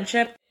as a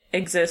friendship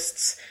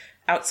exists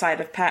outside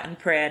of Pat and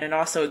Pran, and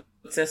also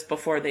exists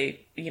before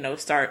they,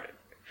 start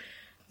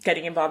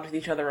getting involved with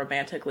each other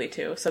romantically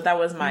too. So that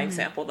was my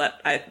example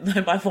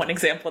my one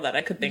example that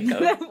I could think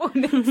of.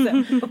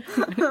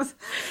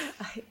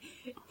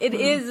 It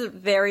is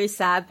very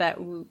sad that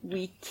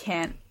we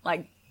can't,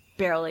 like,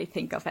 barely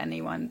think of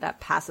anyone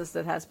that passes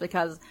the test,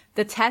 because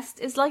the test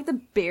is like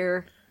the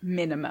bare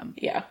minimum.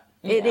 Yeah.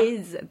 It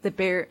is the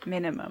bare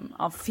minimum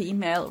of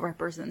female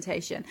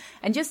representation.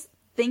 And just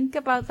think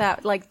about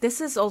that. Like,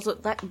 this is also,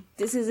 that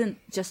this isn't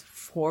just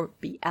for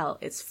BL,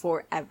 it's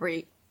for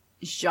every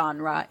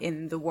genre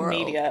in the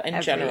world. Media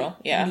in general.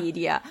 Yeah.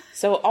 Media.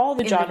 So all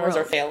the genres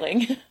are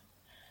failing.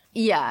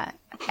 Yeah.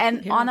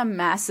 And on a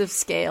massive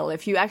scale,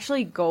 if you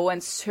actually go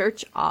and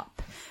search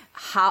up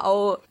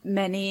how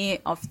many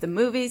of the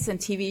movies and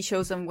TV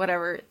shows and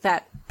whatever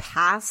that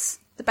pass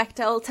the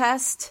Bechdel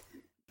test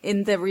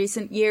in the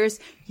recent years,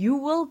 you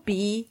will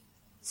be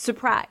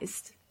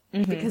surprised,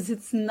 because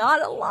it's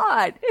not a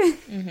lot.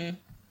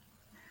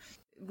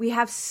 We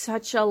have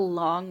such a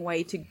long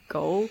way to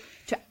go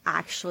to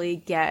actually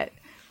get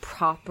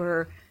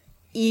proper,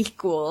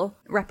 equal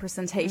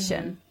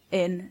representation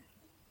in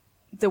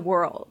the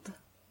world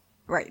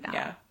right now.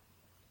 Yeah.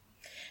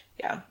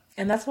 Yeah.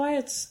 And that's why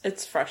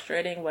it's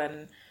frustrating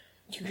when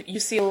you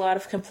see a lot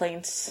of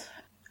complaints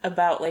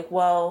about, like,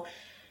 well,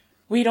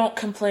 we don't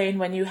complain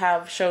when you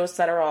have shows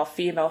that are all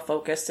female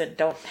focused and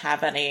don't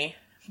have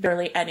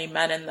barely any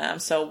men in them,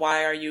 so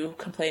why are you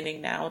complaining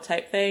now,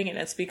 type thing. And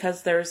it's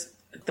because the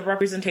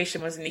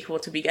representation wasn't equal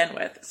to begin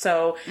with.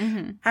 So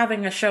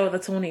having a show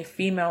that's only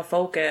female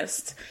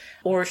focused,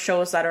 or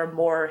shows that are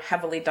more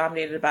heavily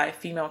dominated by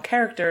female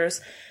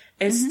characters,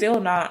 is still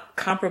not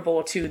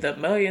comparable to the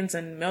millions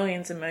and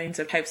millions and millions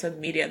of types of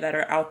media that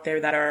are out there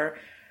that are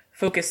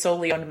focused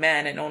solely on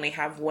men and only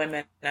have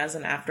women as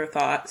an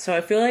afterthought. So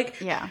I feel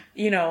like,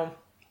 you know,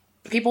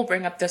 people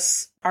bring up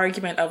this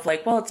argument of,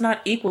 like, well, it's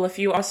not equal if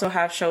you also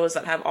have shows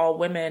that have all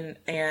women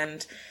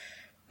and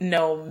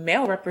no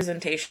male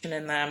representation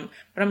in them.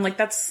 But I'm like,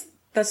 that's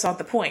not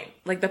the point.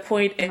 Like, the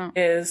point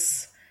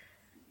is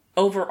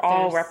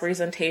overall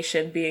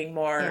representation being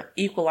more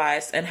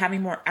equalized and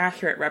having more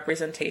accurate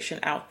representation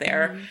out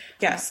there.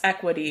 Yes,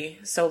 equity.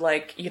 So,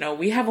 like, you know,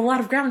 we have a lot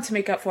of ground to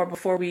make up for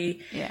before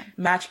we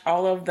match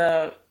all of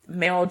the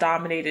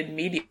male-dominated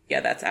media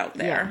that's out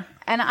there.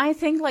 And I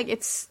think, like,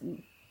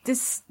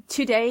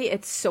 today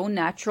it's so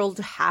natural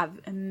to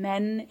have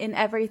men in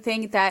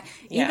everything that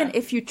even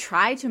if you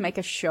try to make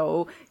a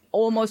show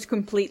almost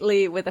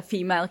completely with a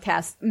female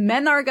cast,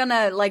 men are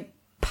gonna, like,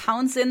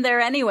 pounce in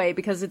there anyway,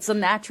 because it's a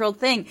natural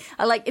thing.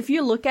 Like, if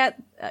you look at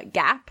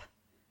Gap,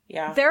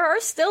 there are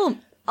still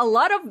a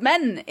lot of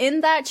men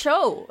in that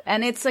show,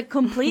 and it's a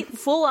complete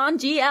full-on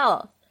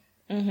GL.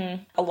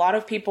 A lot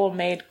of people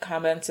made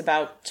comments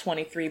about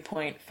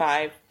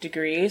 23.5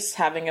 Degrees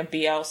having a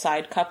BL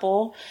side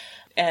couple,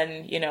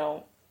 and, you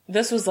know,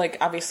 this was, like,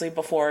 obviously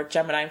before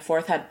Gemini and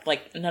Fourth had,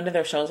 like, none of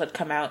their shows had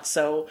come out,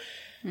 so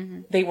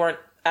they weren't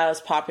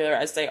as popular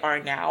as they are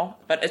now,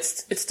 but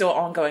it's still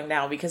ongoing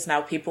now, because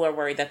now people are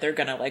worried that they're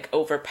gonna, like,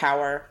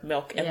 overpower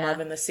Milk and Love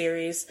in the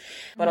series.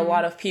 But a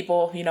lot of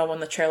people, you know, when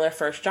the trailer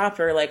first dropped,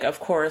 were like, of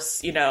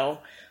course, you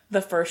know,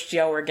 the first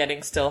GL we're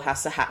getting still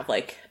has to have,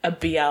 like, a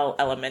BL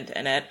element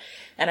in it.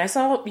 And I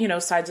saw, you know,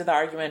 sides of the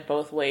argument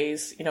both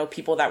ways. You know,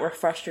 people that were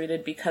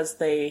frustrated because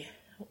they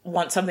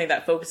want something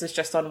that focuses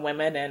just on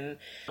women and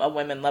a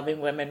women loving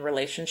women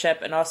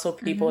relationship, and also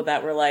people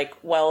that were like,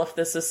 well, if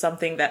this is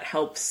something that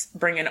helps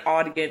bring an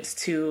audience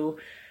to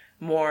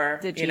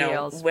more, you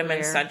know,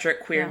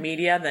 women-centric queer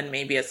media, then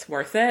maybe it's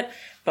worth it.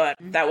 But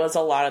that was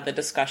a lot of the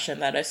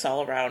discussion that I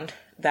saw around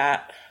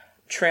that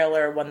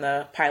trailer when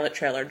the pilot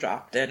trailer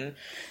dropped, and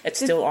it's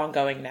still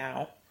ongoing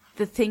now.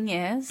 The thing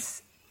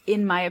is,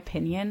 in my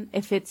opinion,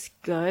 if it's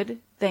good,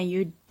 then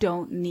you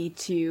don't need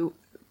to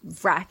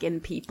rack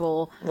in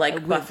people,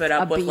 like, buff it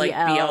up with, like,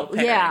 BL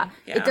pairing. Yeah,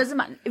 it doesn't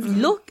matter. If you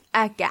look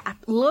at Gap,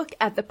 look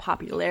at the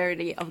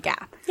popularity of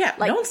Gap. Yeah,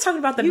 like, no one's talking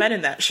about the men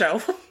in that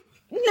show.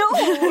 No,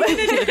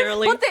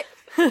 literally.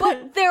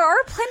 But there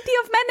are plenty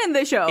of men in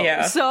the show.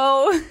 Yeah.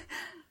 So,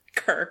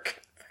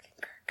 Kirk.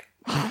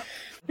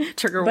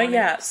 Trigger warning. But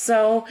yeah,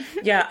 so,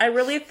 yeah, I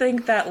really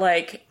think that,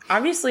 like,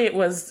 obviously it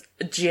was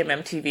a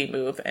GMMTV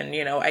move, and,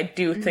 you know, I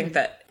do think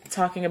that,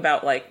 talking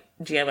about, like,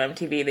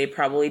 GMMTV, they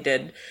probably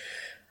did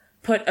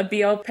put a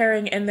BL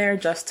pairing in there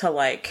just to,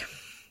 like,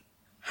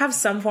 have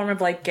some form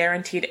of, like,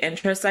 guaranteed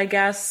interest, I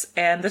guess.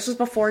 And this was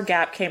before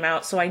Gap came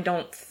out, so I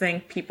don't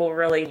think people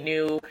really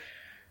knew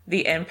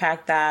the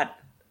impact that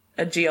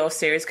a GL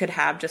series could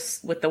have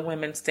just with the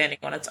women standing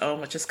on its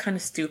own, which is kind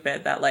of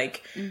stupid that,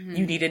 like,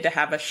 you needed to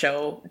have a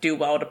show do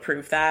well to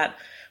prove that.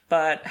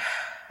 But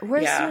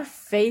where's your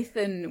faith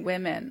in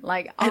women?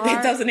 Like,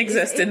 it doesn't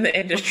exist in the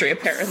industry,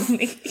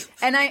 apparently.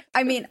 And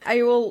I mean,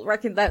 I will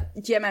reckon that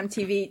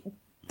GMMTV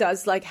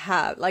does, like,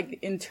 have, like,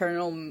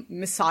 internal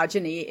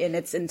misogyny in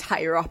its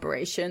entire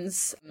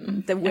operations.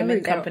 The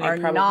women there are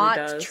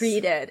not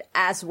treated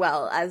as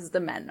well as the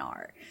men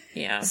are.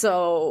 Yeah.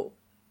 So,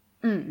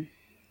 and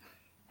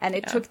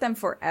it took them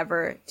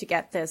forever to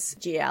get this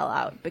GL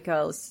out,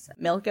 because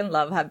Milk and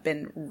Love have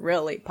been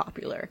really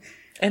popular.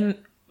 And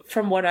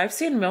from what I've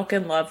seen, Milk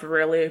and Love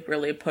really,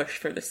 really pushed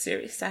for the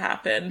series to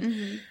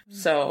happen.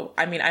 So,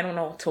 I mean, I don't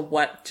know to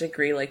what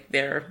degree, like,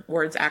 their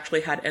words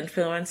actually had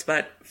influence,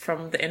 but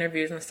from the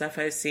interviews and stuff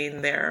I've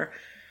seen, their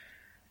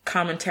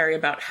commentary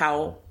about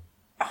how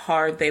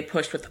hard they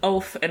pushed with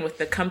Oath and with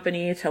the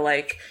company to,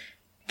 like,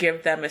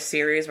 give them a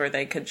series where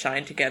they could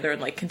shine together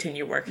and, like,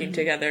 continue working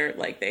together.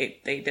 Like, they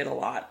did a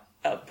lot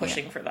of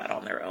pushing for that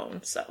on their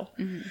own, so...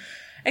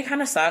 It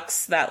kind of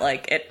sucks that,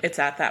 like, it's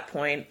at that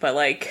point, but,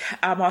 like,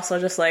 I'm also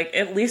just like,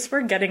 at least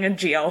we're getting a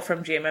GL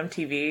from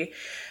GMMTV,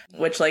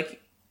 which, like,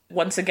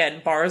 once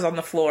again, bars on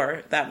the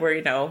floor that we're,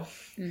 you know,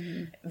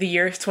 the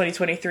year is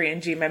 2023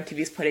 and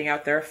GMMTV's putting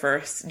out their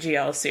first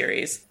GL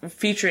series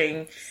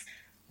featuring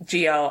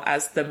GL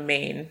as the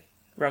main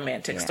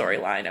romantic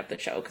storyline of the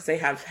show, because they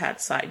have had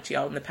side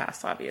GL in the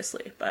past,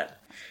 obviously, but,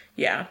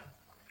 yeah.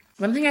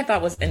 One thing I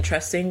thought was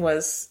interesting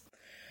was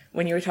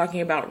when you were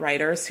talking about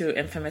writers who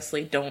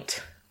infamously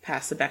don't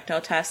pass the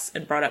Bechdel test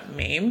and brought up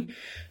Mame,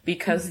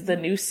 because the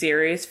new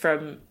series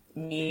from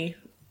Me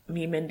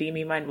Mindy,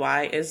 Me Mind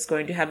Y is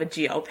going to have a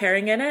GL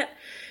pairing in it.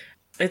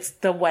 It's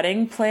The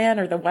Wedding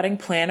Plan, or The Wedding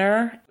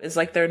Planner is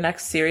like their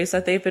next series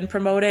that they've been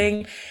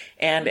promoting.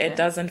 And it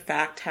does in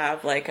fact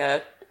have like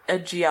a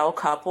GL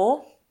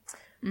couple.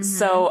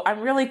 So I'm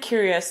really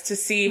curious to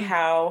see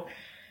how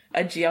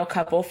a GL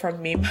couple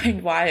from Me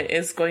Mind Y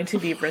is going to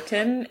be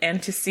written,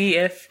 and to see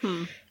if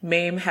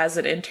Mame has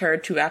it in her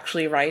to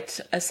actually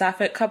write a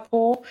sapphic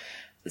couple.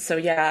 So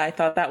yeah, I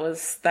thought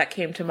that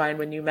came to mind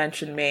when you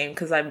mentioned Mame,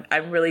 because I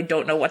really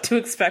don't know what to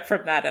expect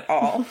from that at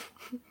all.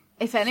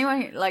 If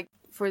anyone, like,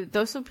 for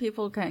those of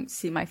people who can't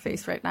see my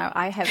face right now,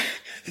 I have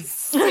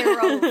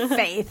zero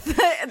faith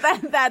that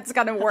that's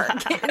gonna work.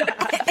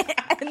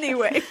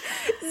 Anyway,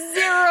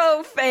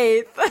 zero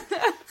faith.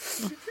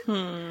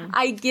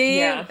 I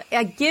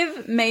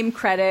give Mame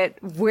credit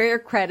where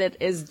credit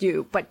is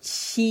due, but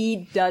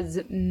she does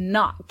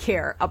not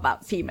care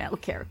about female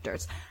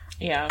characters.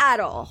 At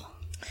all.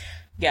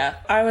 Yeah,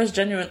 I was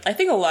genuine. I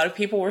think a lot of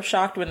people were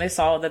shocked when they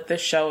saw that this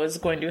show is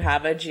going to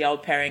have a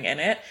GL pairing in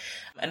it,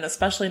 and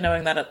especially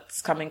knowing that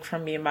it's coming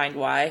from Me Mind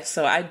Y.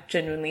 So I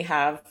genuinely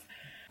have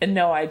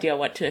no idea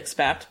what to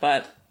expect,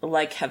 but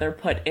like Heather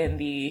put in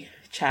the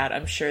chat,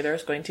 I'm sure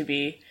there's going to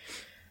be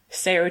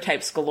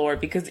stereotypes galore,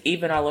 because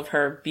even all of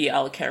her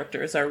BL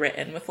characters are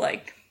written with,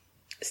 like,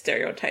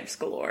 stereotypes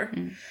galore.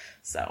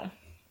 So,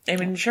 I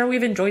mean, sure,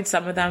 we've enjoyed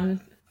some of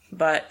them,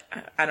 but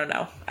I don't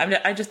know.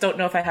 I just don't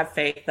know if I have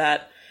faith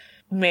that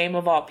Mame,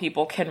 of all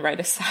people, can write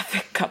a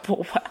sapphic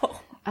couple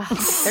well.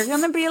 There's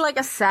gonna be, like,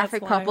 a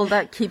sapphic couple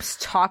that keeps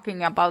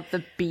talking about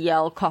the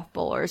BL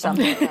couple or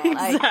something.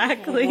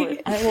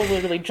 Exactly. I will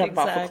literally jump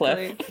off a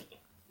cliff.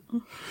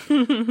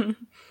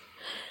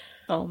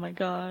 Oh my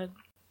god.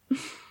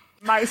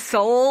 My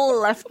soul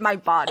left my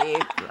body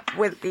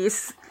with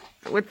this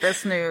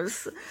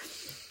news.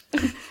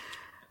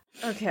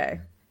 Okay.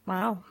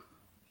 Wow.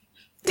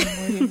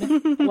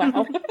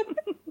 Wow.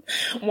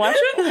 Watch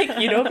it, like,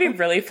 you know, it'd be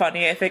really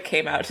funny if it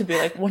came out to be,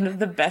 like, one of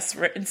the best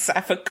written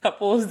sapphic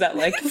couples that,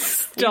 like,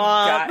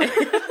 stop.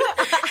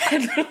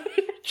 And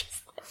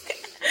just,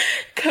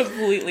 like,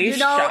 completely You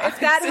know, shocked. if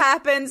that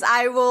happens,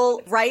 I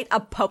will write a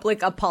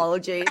public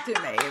apology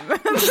to Mame.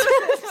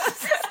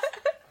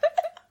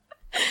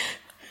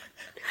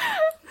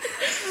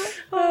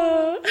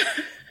 Oh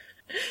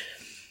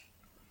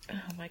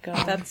my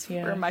god. That's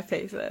where my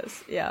face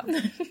is. Yeah.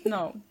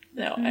 No.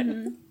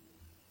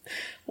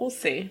 We'll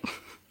see.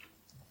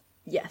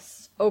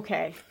 Yes.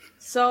 Okay.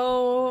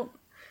 So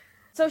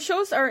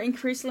shows are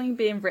increasingly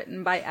being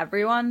written by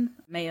everyone,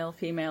 male,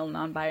 female,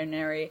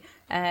 non-binary,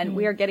 and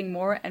we are getting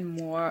more and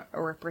more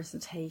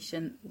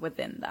representation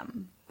within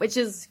them, which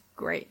is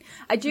great.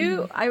 I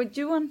do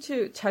want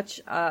to touch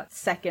a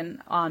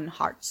second on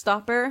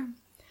Heartstopper,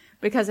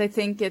 because I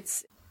think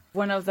it's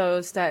one of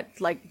those that,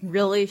 like,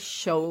 really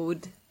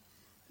showed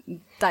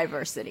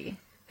diversity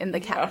in the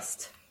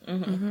cast.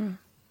 Yeah.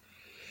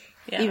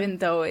 Even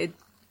though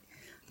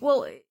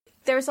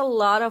there's a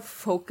lot of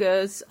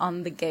focus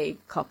on the gay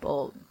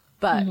couple,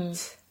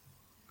 but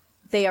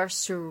they are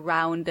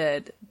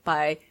surrounded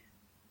by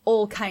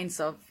all kinds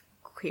of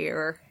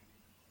queer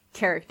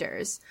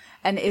characters,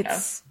 and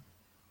it's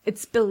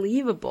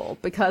believable,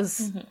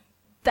 because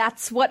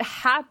that's what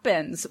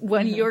happens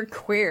when you're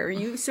queer.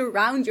 You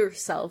surround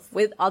yourself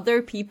with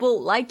other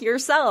people like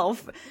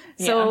yourself.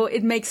 So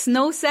it makes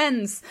no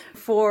sense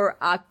for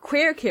a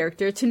queer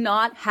character to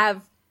not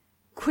have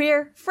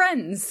queer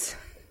friends.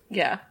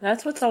 Yeah,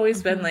 that's what's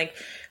always been, like,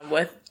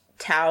 with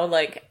Tao,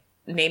 like,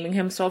 naming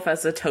himself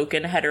as a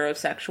token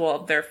heterosexual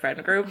of their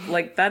friend group.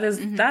 Like, that is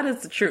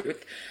the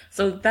truth.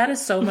 So that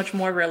is so much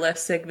more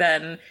realistic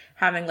than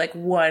having, like,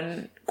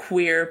 one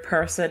queer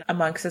person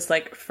amongst this,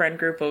 like, friend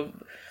group of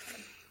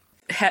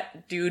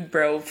dude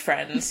bro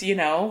friends, you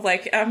know?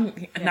 Like,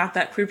 not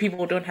that queer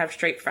people don't have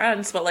straight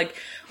friends, but, like,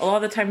 a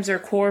lot of the times their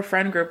core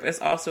friend group is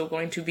also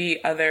going to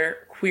be other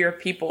queer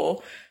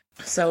people.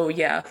 So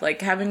yeah,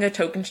 like, having a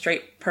token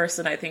straight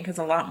person, I think, is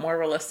a lot more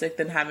realistic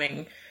than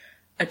having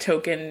a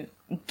token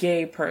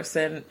gay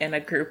person in a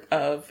group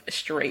of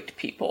straight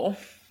people.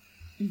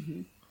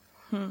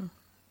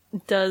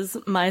 Does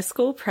my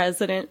school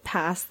president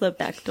pass the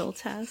Bechdel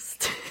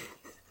test?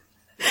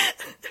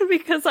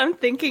 Because I'm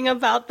thinking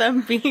about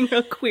them being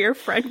a queer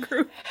friend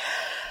group.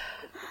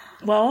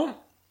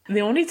 Well,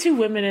 the only two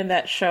women in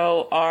that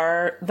show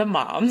are the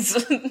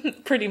moms,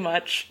 pretty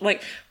much.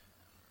 Like,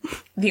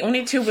 the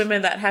only two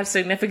women that have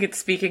significant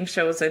speaking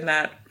shows in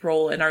that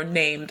role and are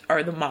named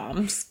are the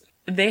moms.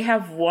 They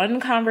have one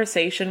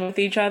conversation with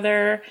each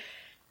other,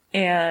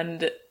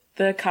 and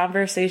the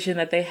conversation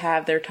that they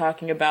have, they're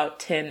talking about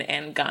tin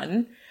and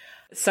gun.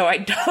 So I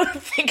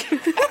don't think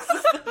it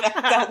passes the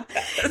Bechdel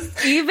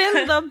test.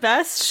 Even the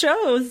best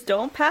shows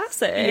don't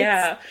pass it.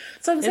 Yeah.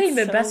 So I'm saying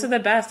the best of the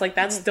best. Like,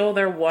 that's still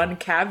their one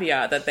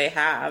caveat that they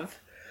have.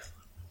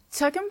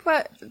 Talking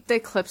about the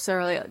eclipse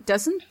earlier,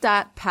 doesn't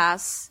that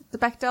pass the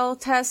Bechdel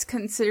test,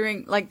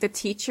 considering, like, the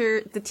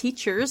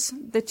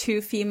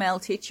two female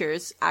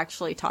teachers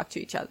actually talk to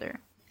each other?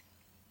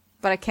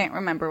 But I can't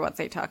remember what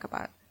they talk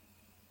about.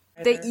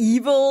 The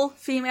evil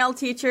female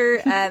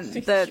teacher and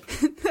the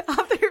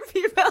other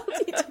female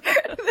teacher.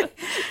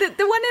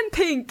 The one in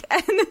pink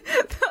and the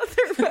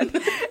other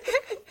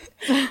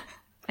one.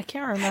 I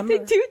can't remember.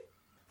 They do.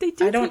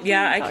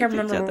 I can't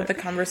remember what the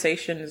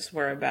conversations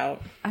were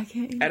about. I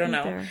don't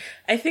know. either.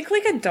 I think,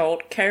 like,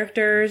 adult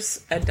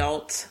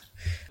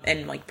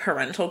and, like,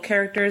 parental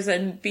characters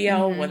in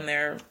BL when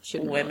they're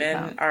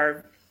women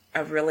are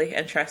a really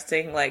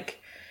interesting, like,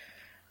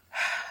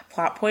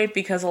 plot point,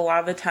 because a lot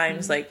of the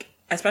times, like,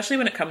 especially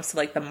when it comes to,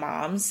 like, the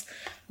moms,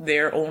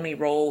 their only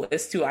role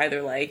is to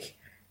either, like,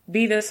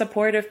 be the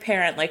supportive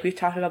parent, like we've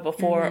talked about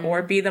before,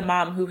 or be the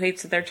mom who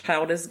hates that their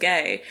child is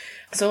gay.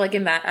 So, like,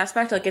 in that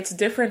aspect, like, it's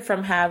different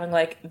from having,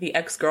 like, the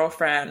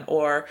ex-girlfriend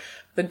or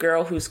the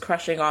girl who's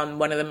crushing on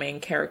one of the main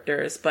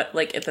characters. But,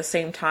 like, at the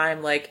same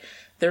time, like,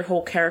 their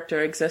whole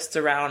character exists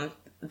around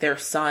their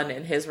son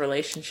and his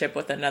relationship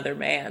with another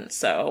man.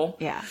 So,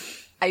 yeah.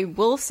 I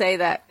will say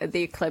that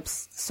the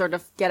Eclipse sort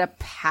of get a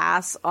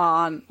pass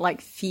on,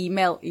 like,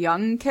 female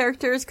young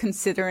characters,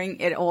 considering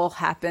it all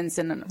happens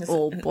in an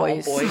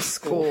all-boys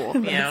school.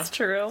 Yeah. That's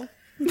true.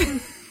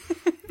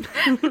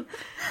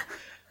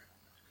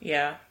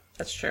 Yeah,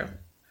 that's true.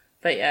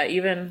 But yeah,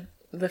 even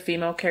the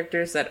female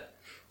characters are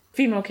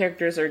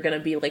going to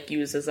be, like,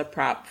 used as a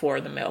prop for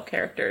the male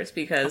characters,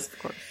 because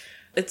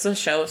it's a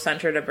show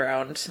centered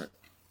around,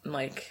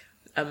 like,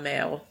 a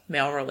male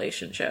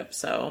relationship.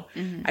 So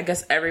I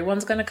guess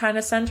everyone's going to kind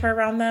of center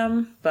around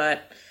them,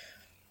 but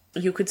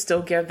you could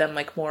still give them,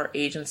 like, more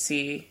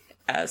agency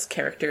as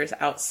characters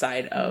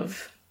outside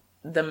of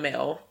the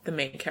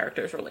main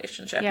character's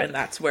relationship. Yeah. And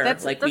that's where,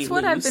 that's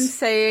what I've been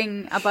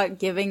saying about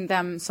giving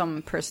them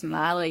some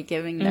personality,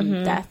 giving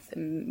them depth,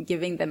 and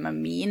giving them a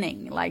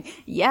meaning. Like,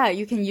 yeah,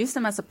 you can use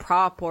them as a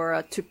prop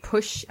or to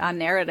push a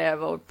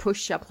narrative or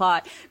push a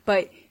plot,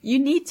 but you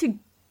need to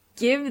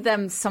give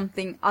them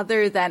something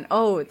other than,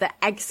 the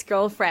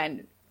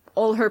ex-girlfriend.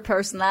 All her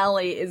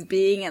personality is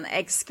being an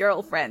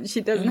ex-girlfriend.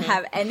 She doesn't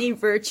have any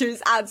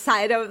virtues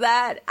outside of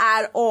that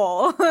at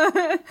all.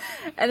 Or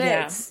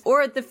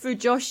the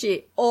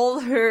Fujoshi. All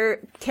her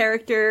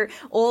character,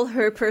 all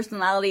her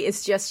personality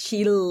is just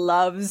she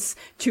loves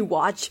to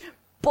watch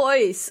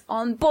boys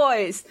on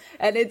boys.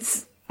 And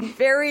it's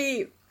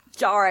very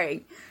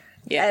jarring.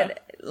 Yeah. And,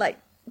 like,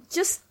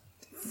 just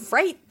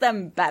write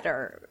them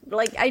better.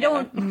 Like, I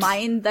don't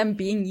mind them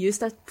being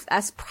used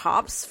as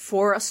props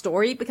for a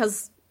story,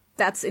 because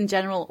that's, in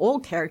general, all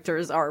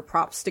characters are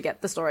props to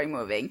get the story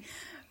moving.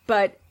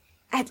 But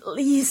at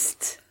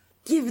least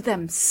give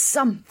them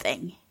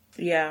something.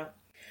 Yeah.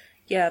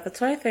 Yeah,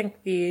 that's why I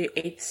think the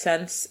Eighth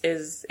Sense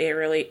is a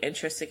really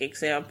interesting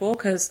example,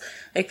 because,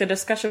 like, the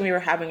discussion we were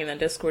having in the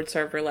Discord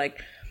server,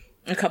 like,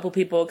 a couple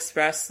people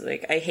expressed,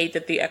 like, I hate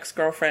that the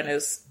ex-girlfriend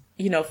is,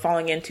 you know,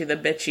 falling into the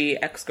bitchy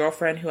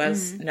ex-girlfriend who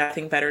has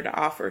nothing better to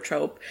offer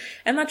trope.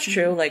 And that's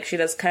true. Like, she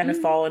does kind of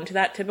fall into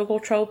that typical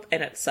trope,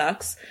 and it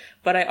sucks.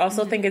 But I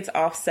also think it's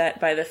offset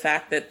by the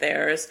fact that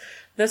there's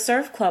the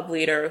surf club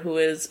leader, who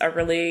is a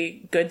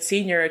really good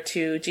senior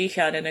to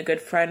Jihyun and a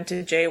good friend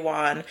to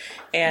Jaewon,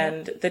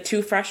 and the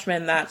two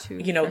freshmen that,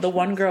 the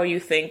one girl you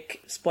think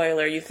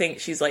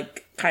she's,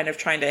 like, kind of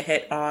trying to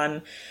hit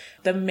on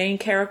the main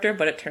character,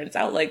 but it turns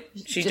out, like,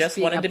 she just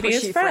wanted to be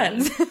his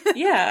friend.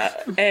 Yeah.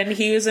 And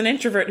he was an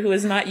introvert who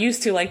is not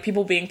used to, like,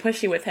 people being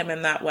pushy with him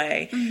in that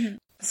way.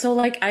 So,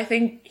 like, I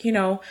think,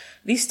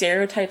 these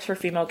stereotypes for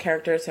female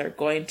characters are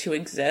going to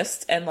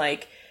exist, and,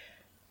 like,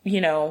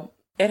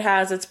 it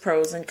has its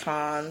pros and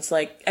cons.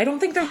 Like, I don't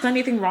think there's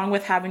anything wrong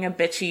with having a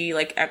bitchy,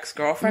 like,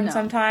 ex-girlfriend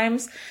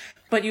sometimes.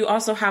 But you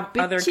also have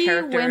bitchy other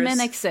characters.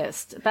 Women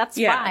exist. That's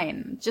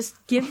fine. Just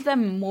give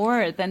them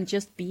more than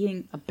just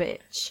being a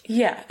bitch.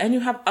 Yeah, and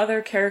you have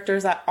other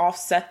characters that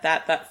offset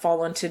that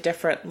fall into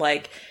different,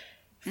 like,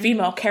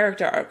 female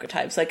character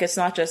archetypes. Like, it's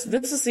not just,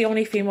 this is the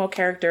only female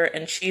character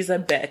and she's a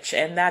bitch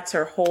and that's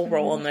her whole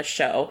role in the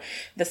show.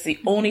 That's the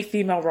only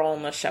female role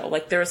in the show.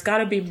 Like, there's got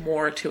to be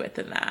more to it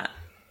than that.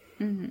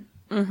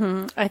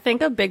 I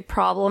think a big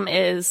problem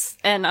is,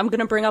 and I'm going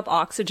to bring up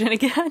Oxygen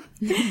again,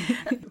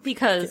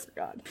 because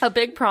a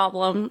big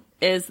problem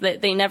is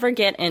that they never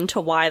get into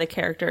why the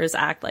characters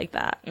act like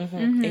that.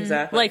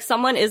 Exactly. Like,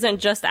 someone isn't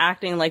just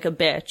acting like a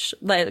bitch.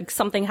 Like,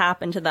 something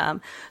happened to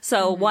them.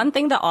 So one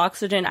thing that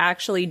Oxygen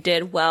actually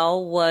did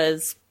well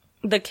was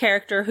the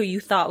character who you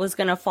thought was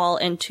going to fall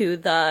into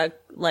the,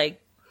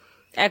 like,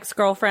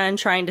 ex-girlfriend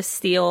trying to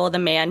steal the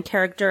man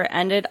character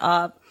ended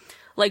up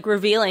like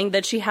revealing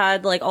that she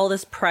had like all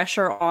this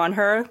pressure on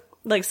her,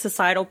 like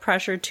societal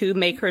pressure to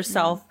make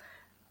herself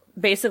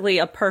basically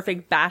a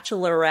perfect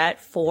bachelorette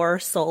for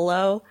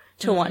Solo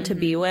to want to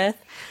be with.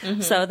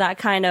 So that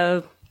kind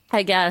of,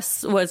 I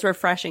guess, was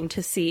refreshing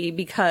to see,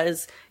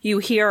 because you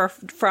hear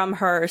from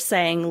her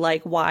saying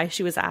like why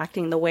she was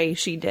acting the way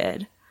she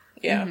did.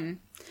 Yeah.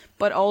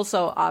 But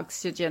also,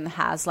 Oxygen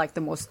has like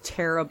the most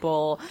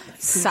terrible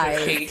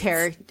side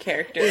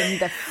character in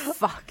the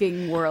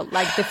fucking world.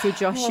 Like the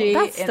Fujoshi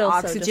in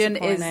Oxygen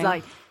is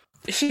like,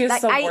 she is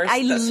like, the worst.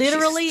 I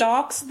literally she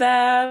stalks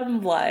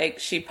them. Like,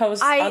 she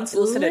posts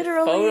unsolicited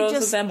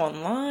photos of them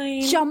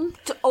online.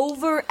 Jumped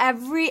over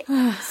every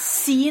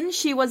scene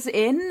she was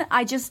in.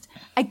 I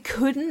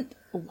couldn't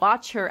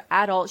watch her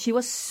at all. She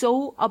was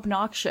so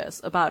obnoxious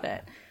about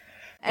it.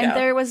 And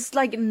there was,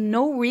 like,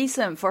 no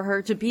reason for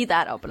her to be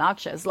that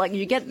obnoxious. Like,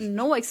 you get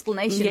no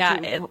explanation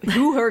to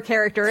who her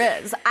character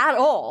is at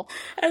all.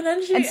 And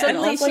then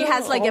suddenly she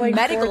has, like, a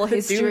medical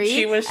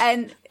history.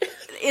 And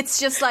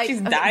it's just like...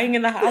 She's dying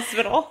in the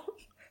hospital.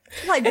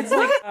 Like, it's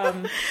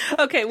what?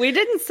 Okay, we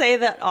didn't say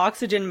that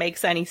Oxygen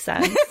makes any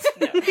sense.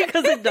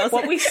 Because it doesn't.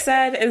 What we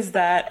said is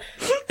that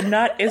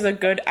Nut is a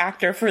good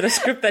actor for the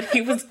script that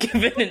he was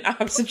given in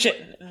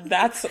Oxygen.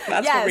 That's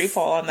where we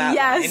fall on that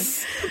line.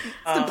 Yes,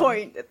 the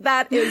point.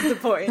 That is the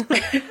point.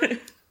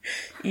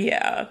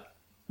 Yeah.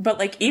 But,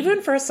 like,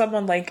 even for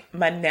someone like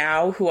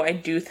Manao, who I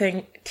do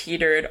think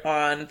teetered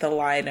on the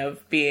line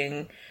of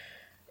being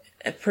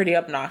a pretty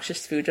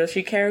obnoxious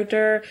Fujoshi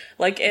character,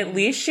 like, at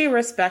least she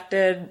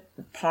respected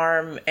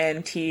Parm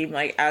and Team,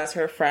 like, as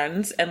her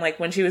friends, and,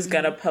 like, when she was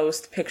gonna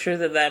post pictures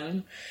of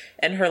them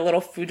in her little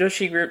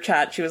Fujoshi group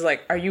chat, she was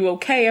like, are you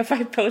okay if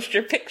I post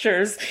your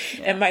pictures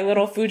in my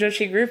little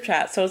Fujoshi group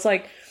chat? So it's,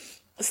 like,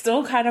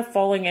 still kind of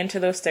falling into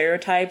those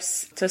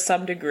stereotypes to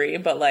some degree,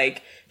 but,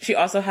 like, she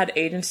also had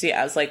agency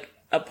as, like,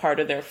 a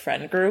part of their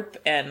friend group,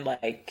 and,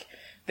 like,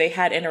 they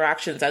had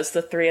interactions as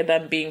the three of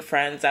them being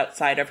friends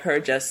outside of her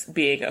just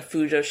being a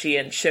Fujoshi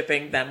and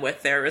shipping them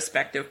with their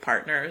respective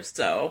partners.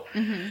 So,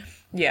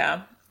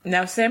 yeah.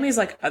 Now, Sammy's,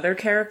 like, other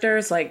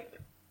characters, like,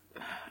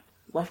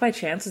 Love by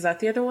Chance, is that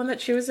the other one that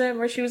she was in,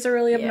 where she was a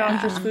really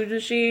obnoxious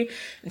Fujoshi?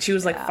 And she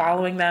was, like,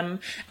 following them.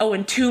 Oh,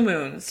 and Two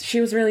Moons. She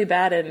was really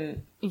bad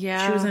in...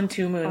 Yeah. She was in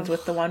Two Moons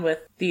with the one with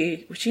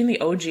the... Was she in the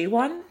OG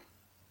one?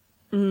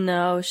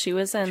 No, she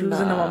was in the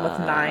one with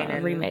 9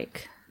 and...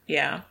 remake.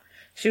 Yeah.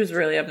 She was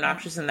really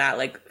obnoxious in that,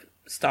 like,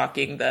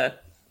 stalking the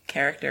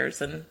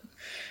characters, and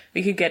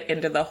we could get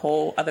into the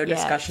whole other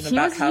discussion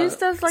about how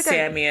used as, like,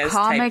 Sammy is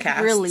comic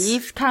typecast.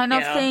 relief kind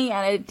of thing,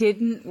 and it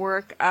didn't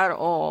work at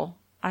all.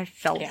 I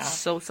felt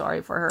so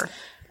sorry for her.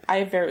 I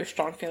have very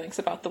strong feelings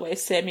about the way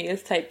Sammy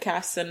is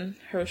typecast in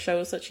her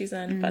shows that she's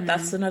in, but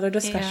that's another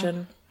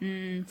discussion.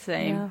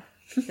 Same.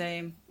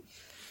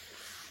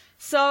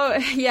 So,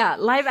 yeah,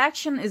 live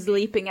action is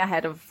leaping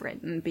ahead of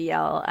written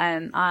BL,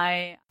 and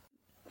I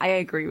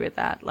agree with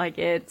that. Like,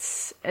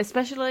 it's,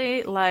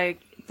 especially,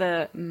 like,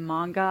 the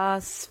manga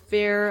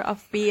sphere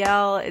of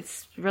BL,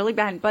 it's really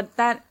bad. But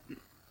that,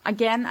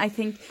 again, I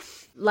think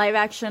live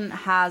action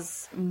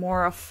has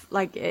more of,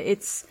 like,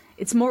 it's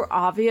more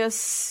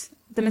obvious,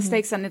 the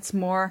mistakes, and it's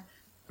more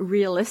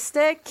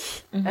realistic,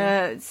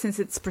 since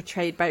it's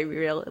portrayed by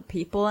real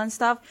people and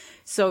stuff.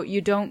 So you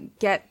don't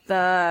get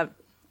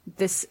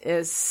this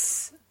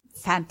is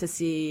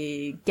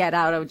fantasy get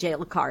out of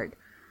jail card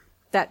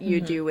that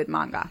you do with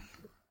manga.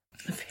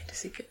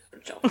 Fantasy get out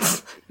of jail.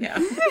 Yeah.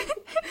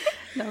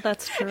 No,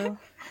 that's true.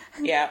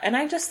 Yeah, and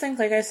I just think,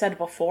 like I said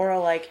before,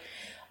 like,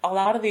 a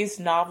lot of these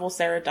novels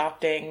they're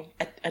adapting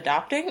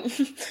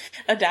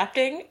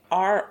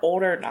are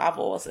older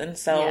novels. And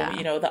so,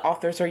 you know, the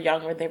authors were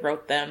young when they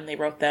wrote them. They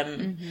wrote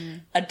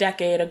them a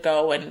decade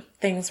ago, and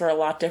things were a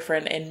lot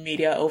different in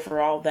media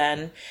overall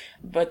then.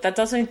 But that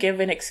doesn't give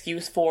an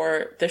excuse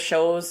for the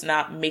shows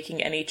not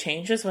making any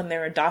changes when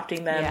they're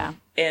adopting them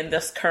in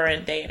this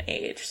current day and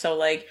age. So,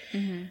 like,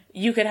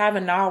 you could have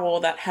a novel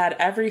that had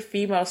every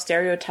female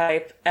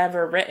stereotype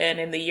ever written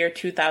in the year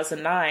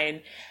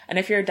 2009, and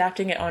if you're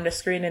adapting it onto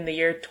screen in the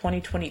year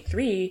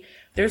 2023,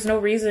 there's no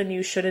reason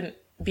you shouldn't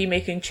be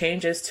making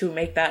changes to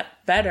make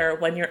that better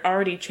when you're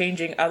already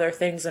changing other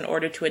things in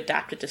order to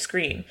adapt it to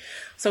screen.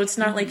 So it's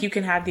not like you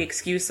can have the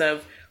excuse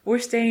of, we're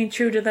staying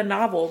true to the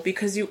novel,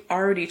 because you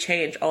already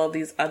changed all of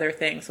these other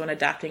things when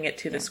adapting it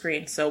to the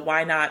screen. So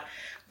why not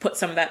put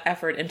some of that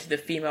effort into the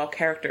female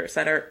characters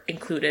that are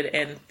included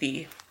in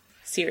the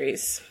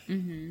series?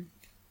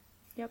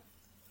 Yep.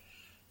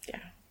 Yeah.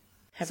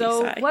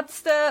 So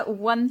what's the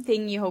one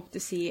thing you hope to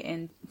see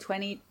in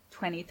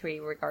 2023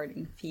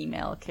 regarding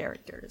female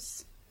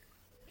characters?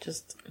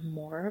 just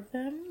more of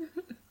them.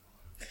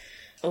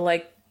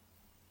 Like,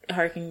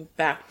 harking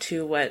back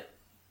to what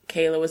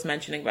Kayla was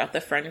mentioning about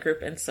the friend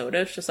group in Soda,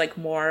 it's just like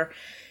more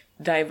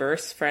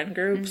diverse friend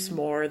groups,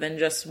 more than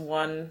just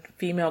one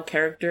female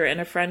character in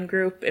a friend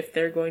group. If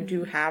they're going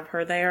to have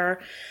her there,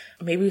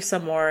 maybe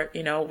some more,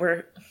 you know,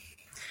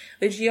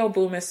 the GL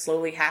boom is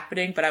slowly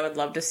happening, but I would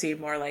love to see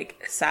more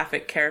like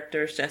sapphic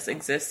characters just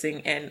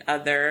existing in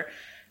other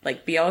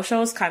like BL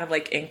shows, kind of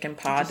like Ink and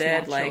Paw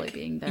did, like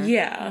being there.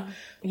 Yeah,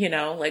 you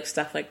know, like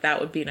stuff like that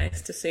would be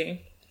nice to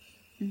see.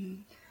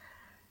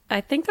 I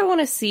think I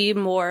want to see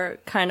more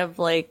kind of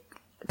like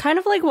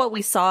what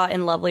we saw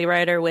in Lovely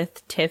Writer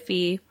with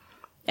Tiffy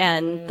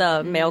and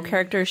the male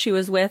character she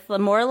was with,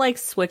 more like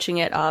switching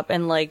it up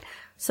and like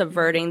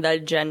subverting the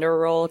gender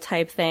role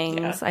type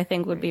things. I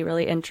think would be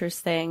really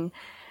interesting.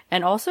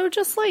 And also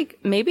just like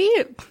maybe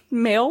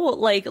male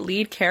like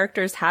lead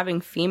characters having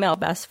female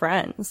best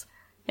friends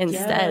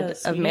instead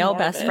of male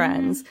best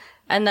friends.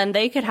 And then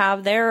they could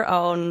have their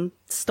own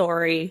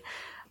story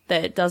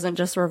that doesn't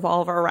just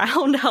revolve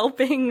around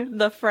helping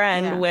the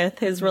friend with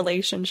his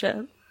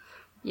relationship.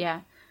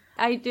 Yeah.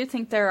 I do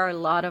think there are a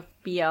lot of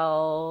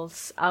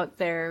BLs out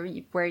there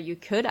where you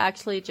could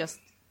actually just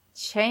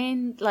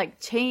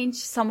change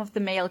some of the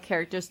male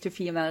characters to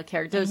female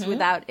characters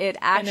without it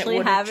actually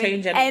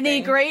having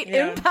any great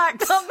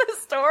impact on the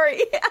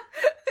story.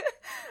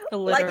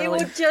 Like, it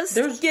would just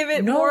give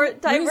it more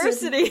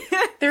diversity.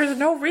 There's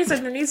no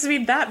reason there needs to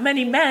be that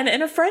many men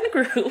in a friend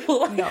group.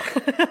 No.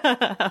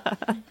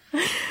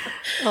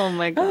 Oh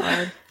my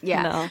god.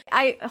 Yeah. No.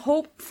 I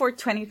hope for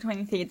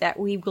 2023 that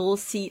we will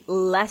see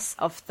less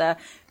of the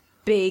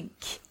big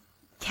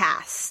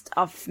cast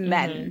of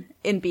men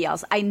in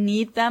BLs. I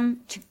need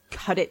them to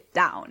cut it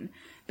down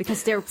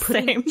because they're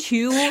putting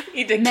too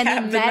many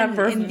men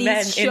in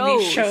these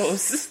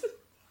shows.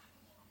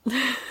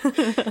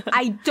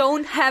 I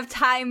don't have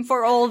time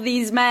for all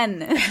these men.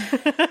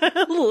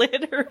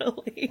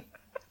 Literally.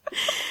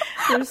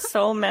 There's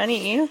so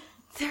many.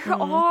 There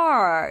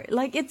are.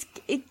 Like,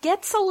 it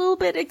gets a little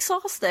bit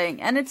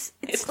exhausting, and it's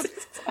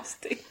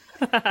exhausting.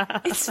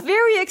 It's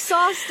very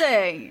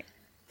exhausting.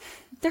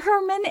 There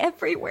are men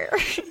everywhere.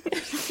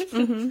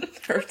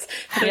 Hurts.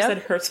 Heather said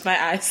hurts my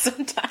eyes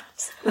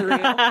sometimes. For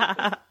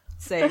real.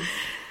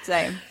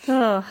 Same.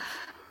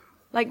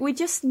 Like, we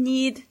just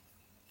need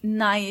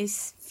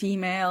nice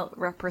female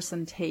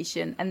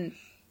representation, and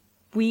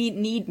we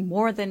need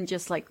more than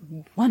just like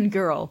one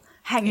girl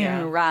hanging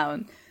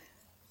around.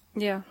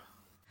 Yeah.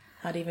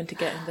 Not even to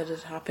get into the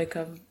topic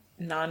of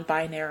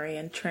non-binary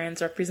and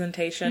trans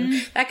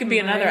representation. That could be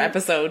another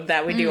episode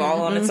that we do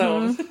all on its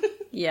own.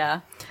 Yeah.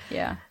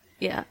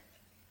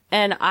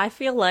 And I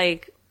feel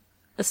like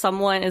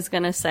someone is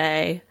going to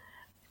say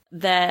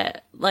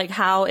that, like,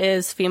 how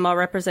is female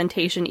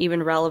representation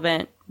even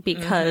relevant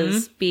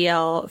because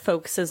BL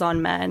focuses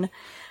on men?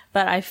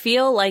 But I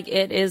feel like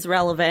it is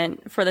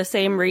relevant for the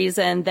same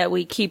reason that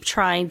we keep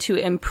trying to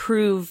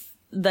improve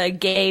the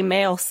gay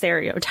male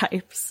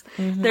stereotypes.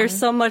 There's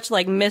so much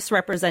like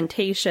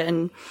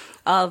misrepresentation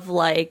of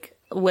like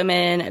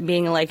women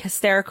being like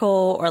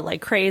hysterical or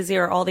like crazy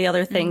or all the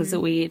other things that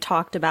we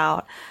talked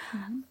about.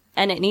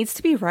 And it needs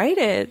to be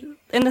righted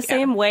in the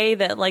same way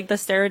that like the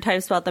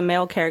stereotypes about the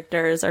male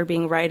characters are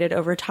being righted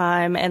over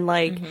time. And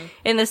like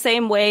in the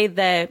same way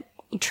that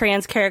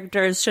trans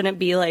characters shouldn't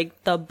be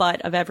like the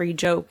butt of every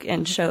joke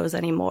in shows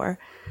anymore.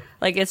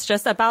 Like, it's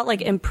just about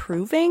like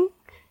improving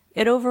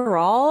it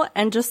overall.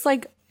 And just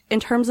like in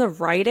terms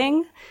of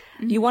writing,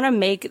 you want to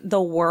make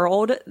the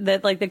world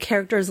that like the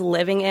characters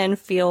living in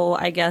feel,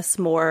 I guess,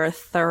 more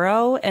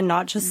thorough and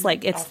not just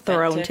like it's authentic.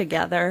 thrown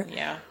together.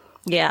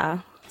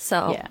 Yeah.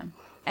 So. Yeah.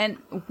 And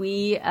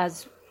we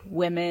as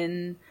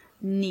women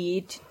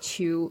need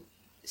to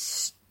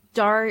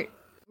stop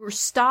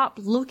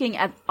looking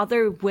at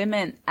other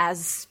women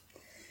as,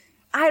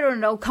 I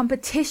don't know,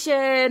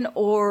 competition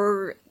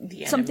or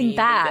something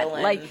bad.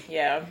 Like,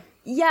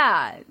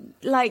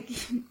 like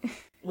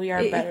we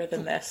are better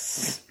than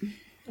this.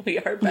 We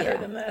are better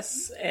than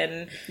this.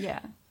 And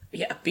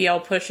BL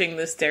pushing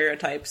the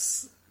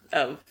stereotypes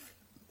of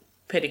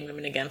pitting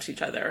women against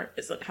each other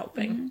isn't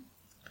helping.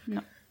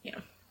 No. Yeah.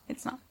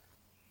 It's not.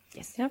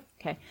 Yes. Yep.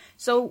 Okay.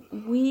 So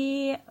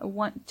we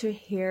want to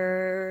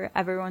hear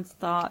everyone's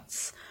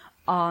thoughts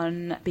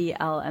on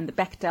BL and the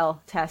Bechdel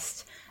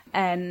test.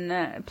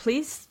 And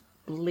please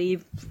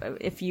leave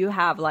if you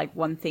have like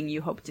one thing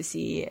you hope to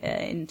see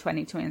in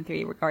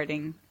 2023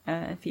 regarding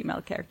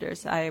female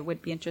characters. I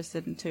would be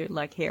interested to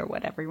like hear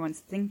what everyone's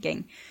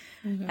thinking.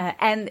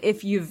 And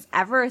if you've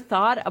ever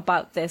thought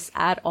about this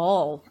at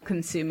all,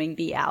 consuming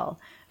BL,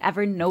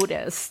 ever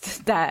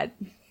noticed that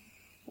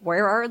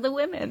where are the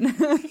women?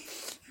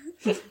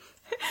 Let's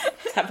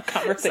have a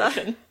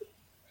conversation.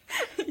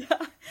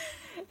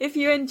 If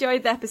you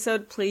enjoyed the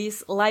episode,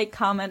 please like,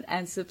 comment,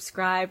 and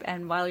subscribe.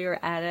 And while you're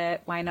at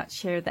it, why not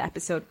share the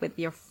episode with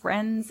your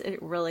friends?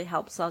 It really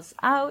helps us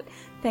out.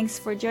 Thanks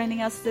for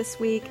joining us this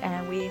week,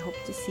 and we hope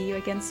to see you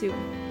again soon.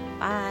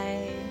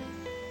 Bye.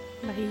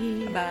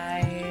 Bye.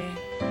 Bye.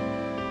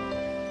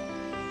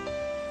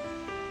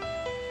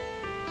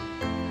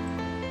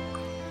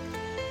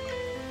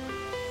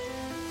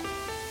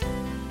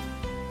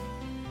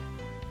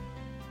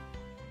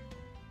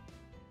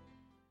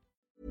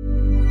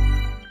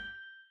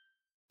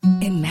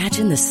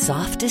 imagine the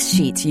softest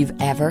sheets you've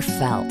ever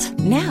felt.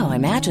 Now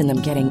imagine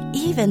them getting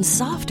even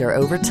softer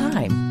over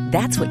time.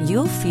 That's what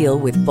you'll feel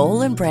with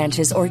Boll &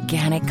 Branch's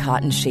organic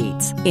cotton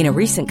sheets. In a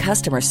recent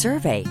customer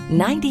survey,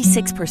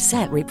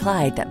 96%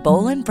 replied that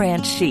Boll &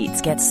 Branch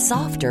sheets get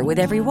softer with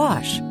every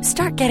wash.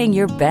 Start getting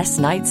your best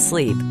night's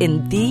sleep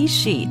in these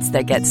sheets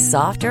that get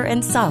softer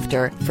and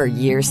softer for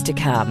years to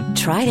come.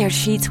 Try their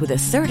sheets with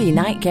a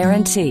 30-night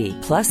guarantee.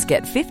 Plus,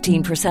 get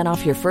 15%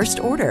 off your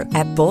first order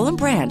at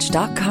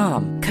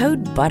bollandbranch.com.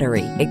 Code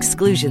BUTTERY.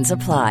 Exclusions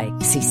apply.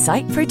 See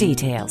site for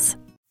details.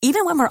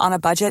 Even when we're on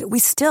a budget, we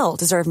still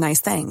deserve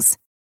nice things.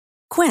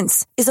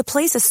 Quince is a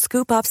place to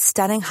scoop up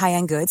stunning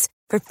high-end goods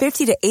for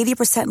 50 to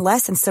 80%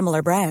 less than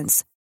similar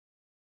brands.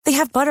 They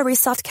have buttery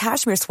soft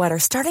cashmere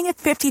sweaters starting at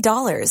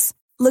 $50,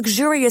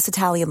 luxurious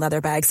Italian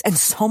leather bags, and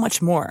so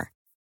much more.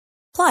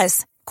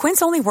 Plus,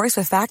 Quince only works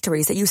with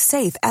factories that use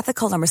safe,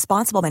 ethical, and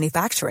responsible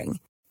manufacturing.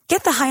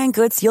 Get the high-end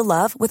goods you'll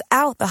love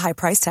without the high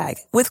price tag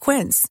with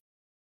Quince.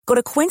 Go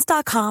to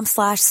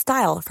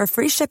quince.com/style for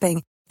free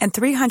shipping and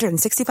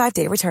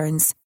 365-day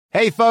returns.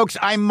 Hey, folks,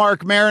 I'm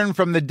Mark Maron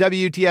from the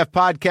WTF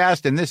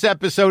Podcast, and this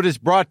episode is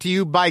brought to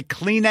you by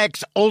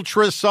Kleenex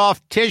Ultra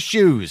Soft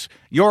Tissues,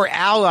 your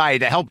ally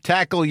to help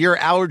tackle your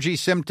allergy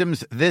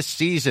symptoms this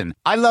season.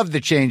 I love the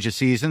change of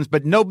seasons,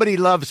 but nobody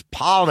loves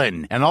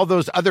pollen and all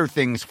those other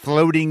things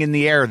floating in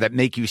the air that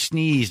make you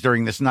sneeze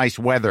during this nice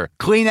weather.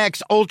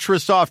 Kleenex Ultra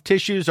Soft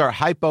Tissues are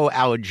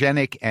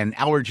hypoallergenic and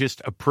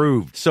allergist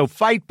approved, so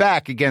fight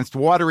back against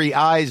watery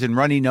eyes and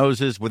runny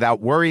noses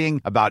without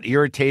worrying about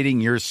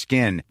irritating your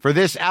skin. For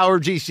this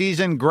allergy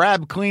season,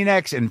 grab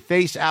Kleenex and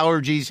face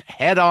allergies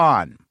head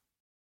on.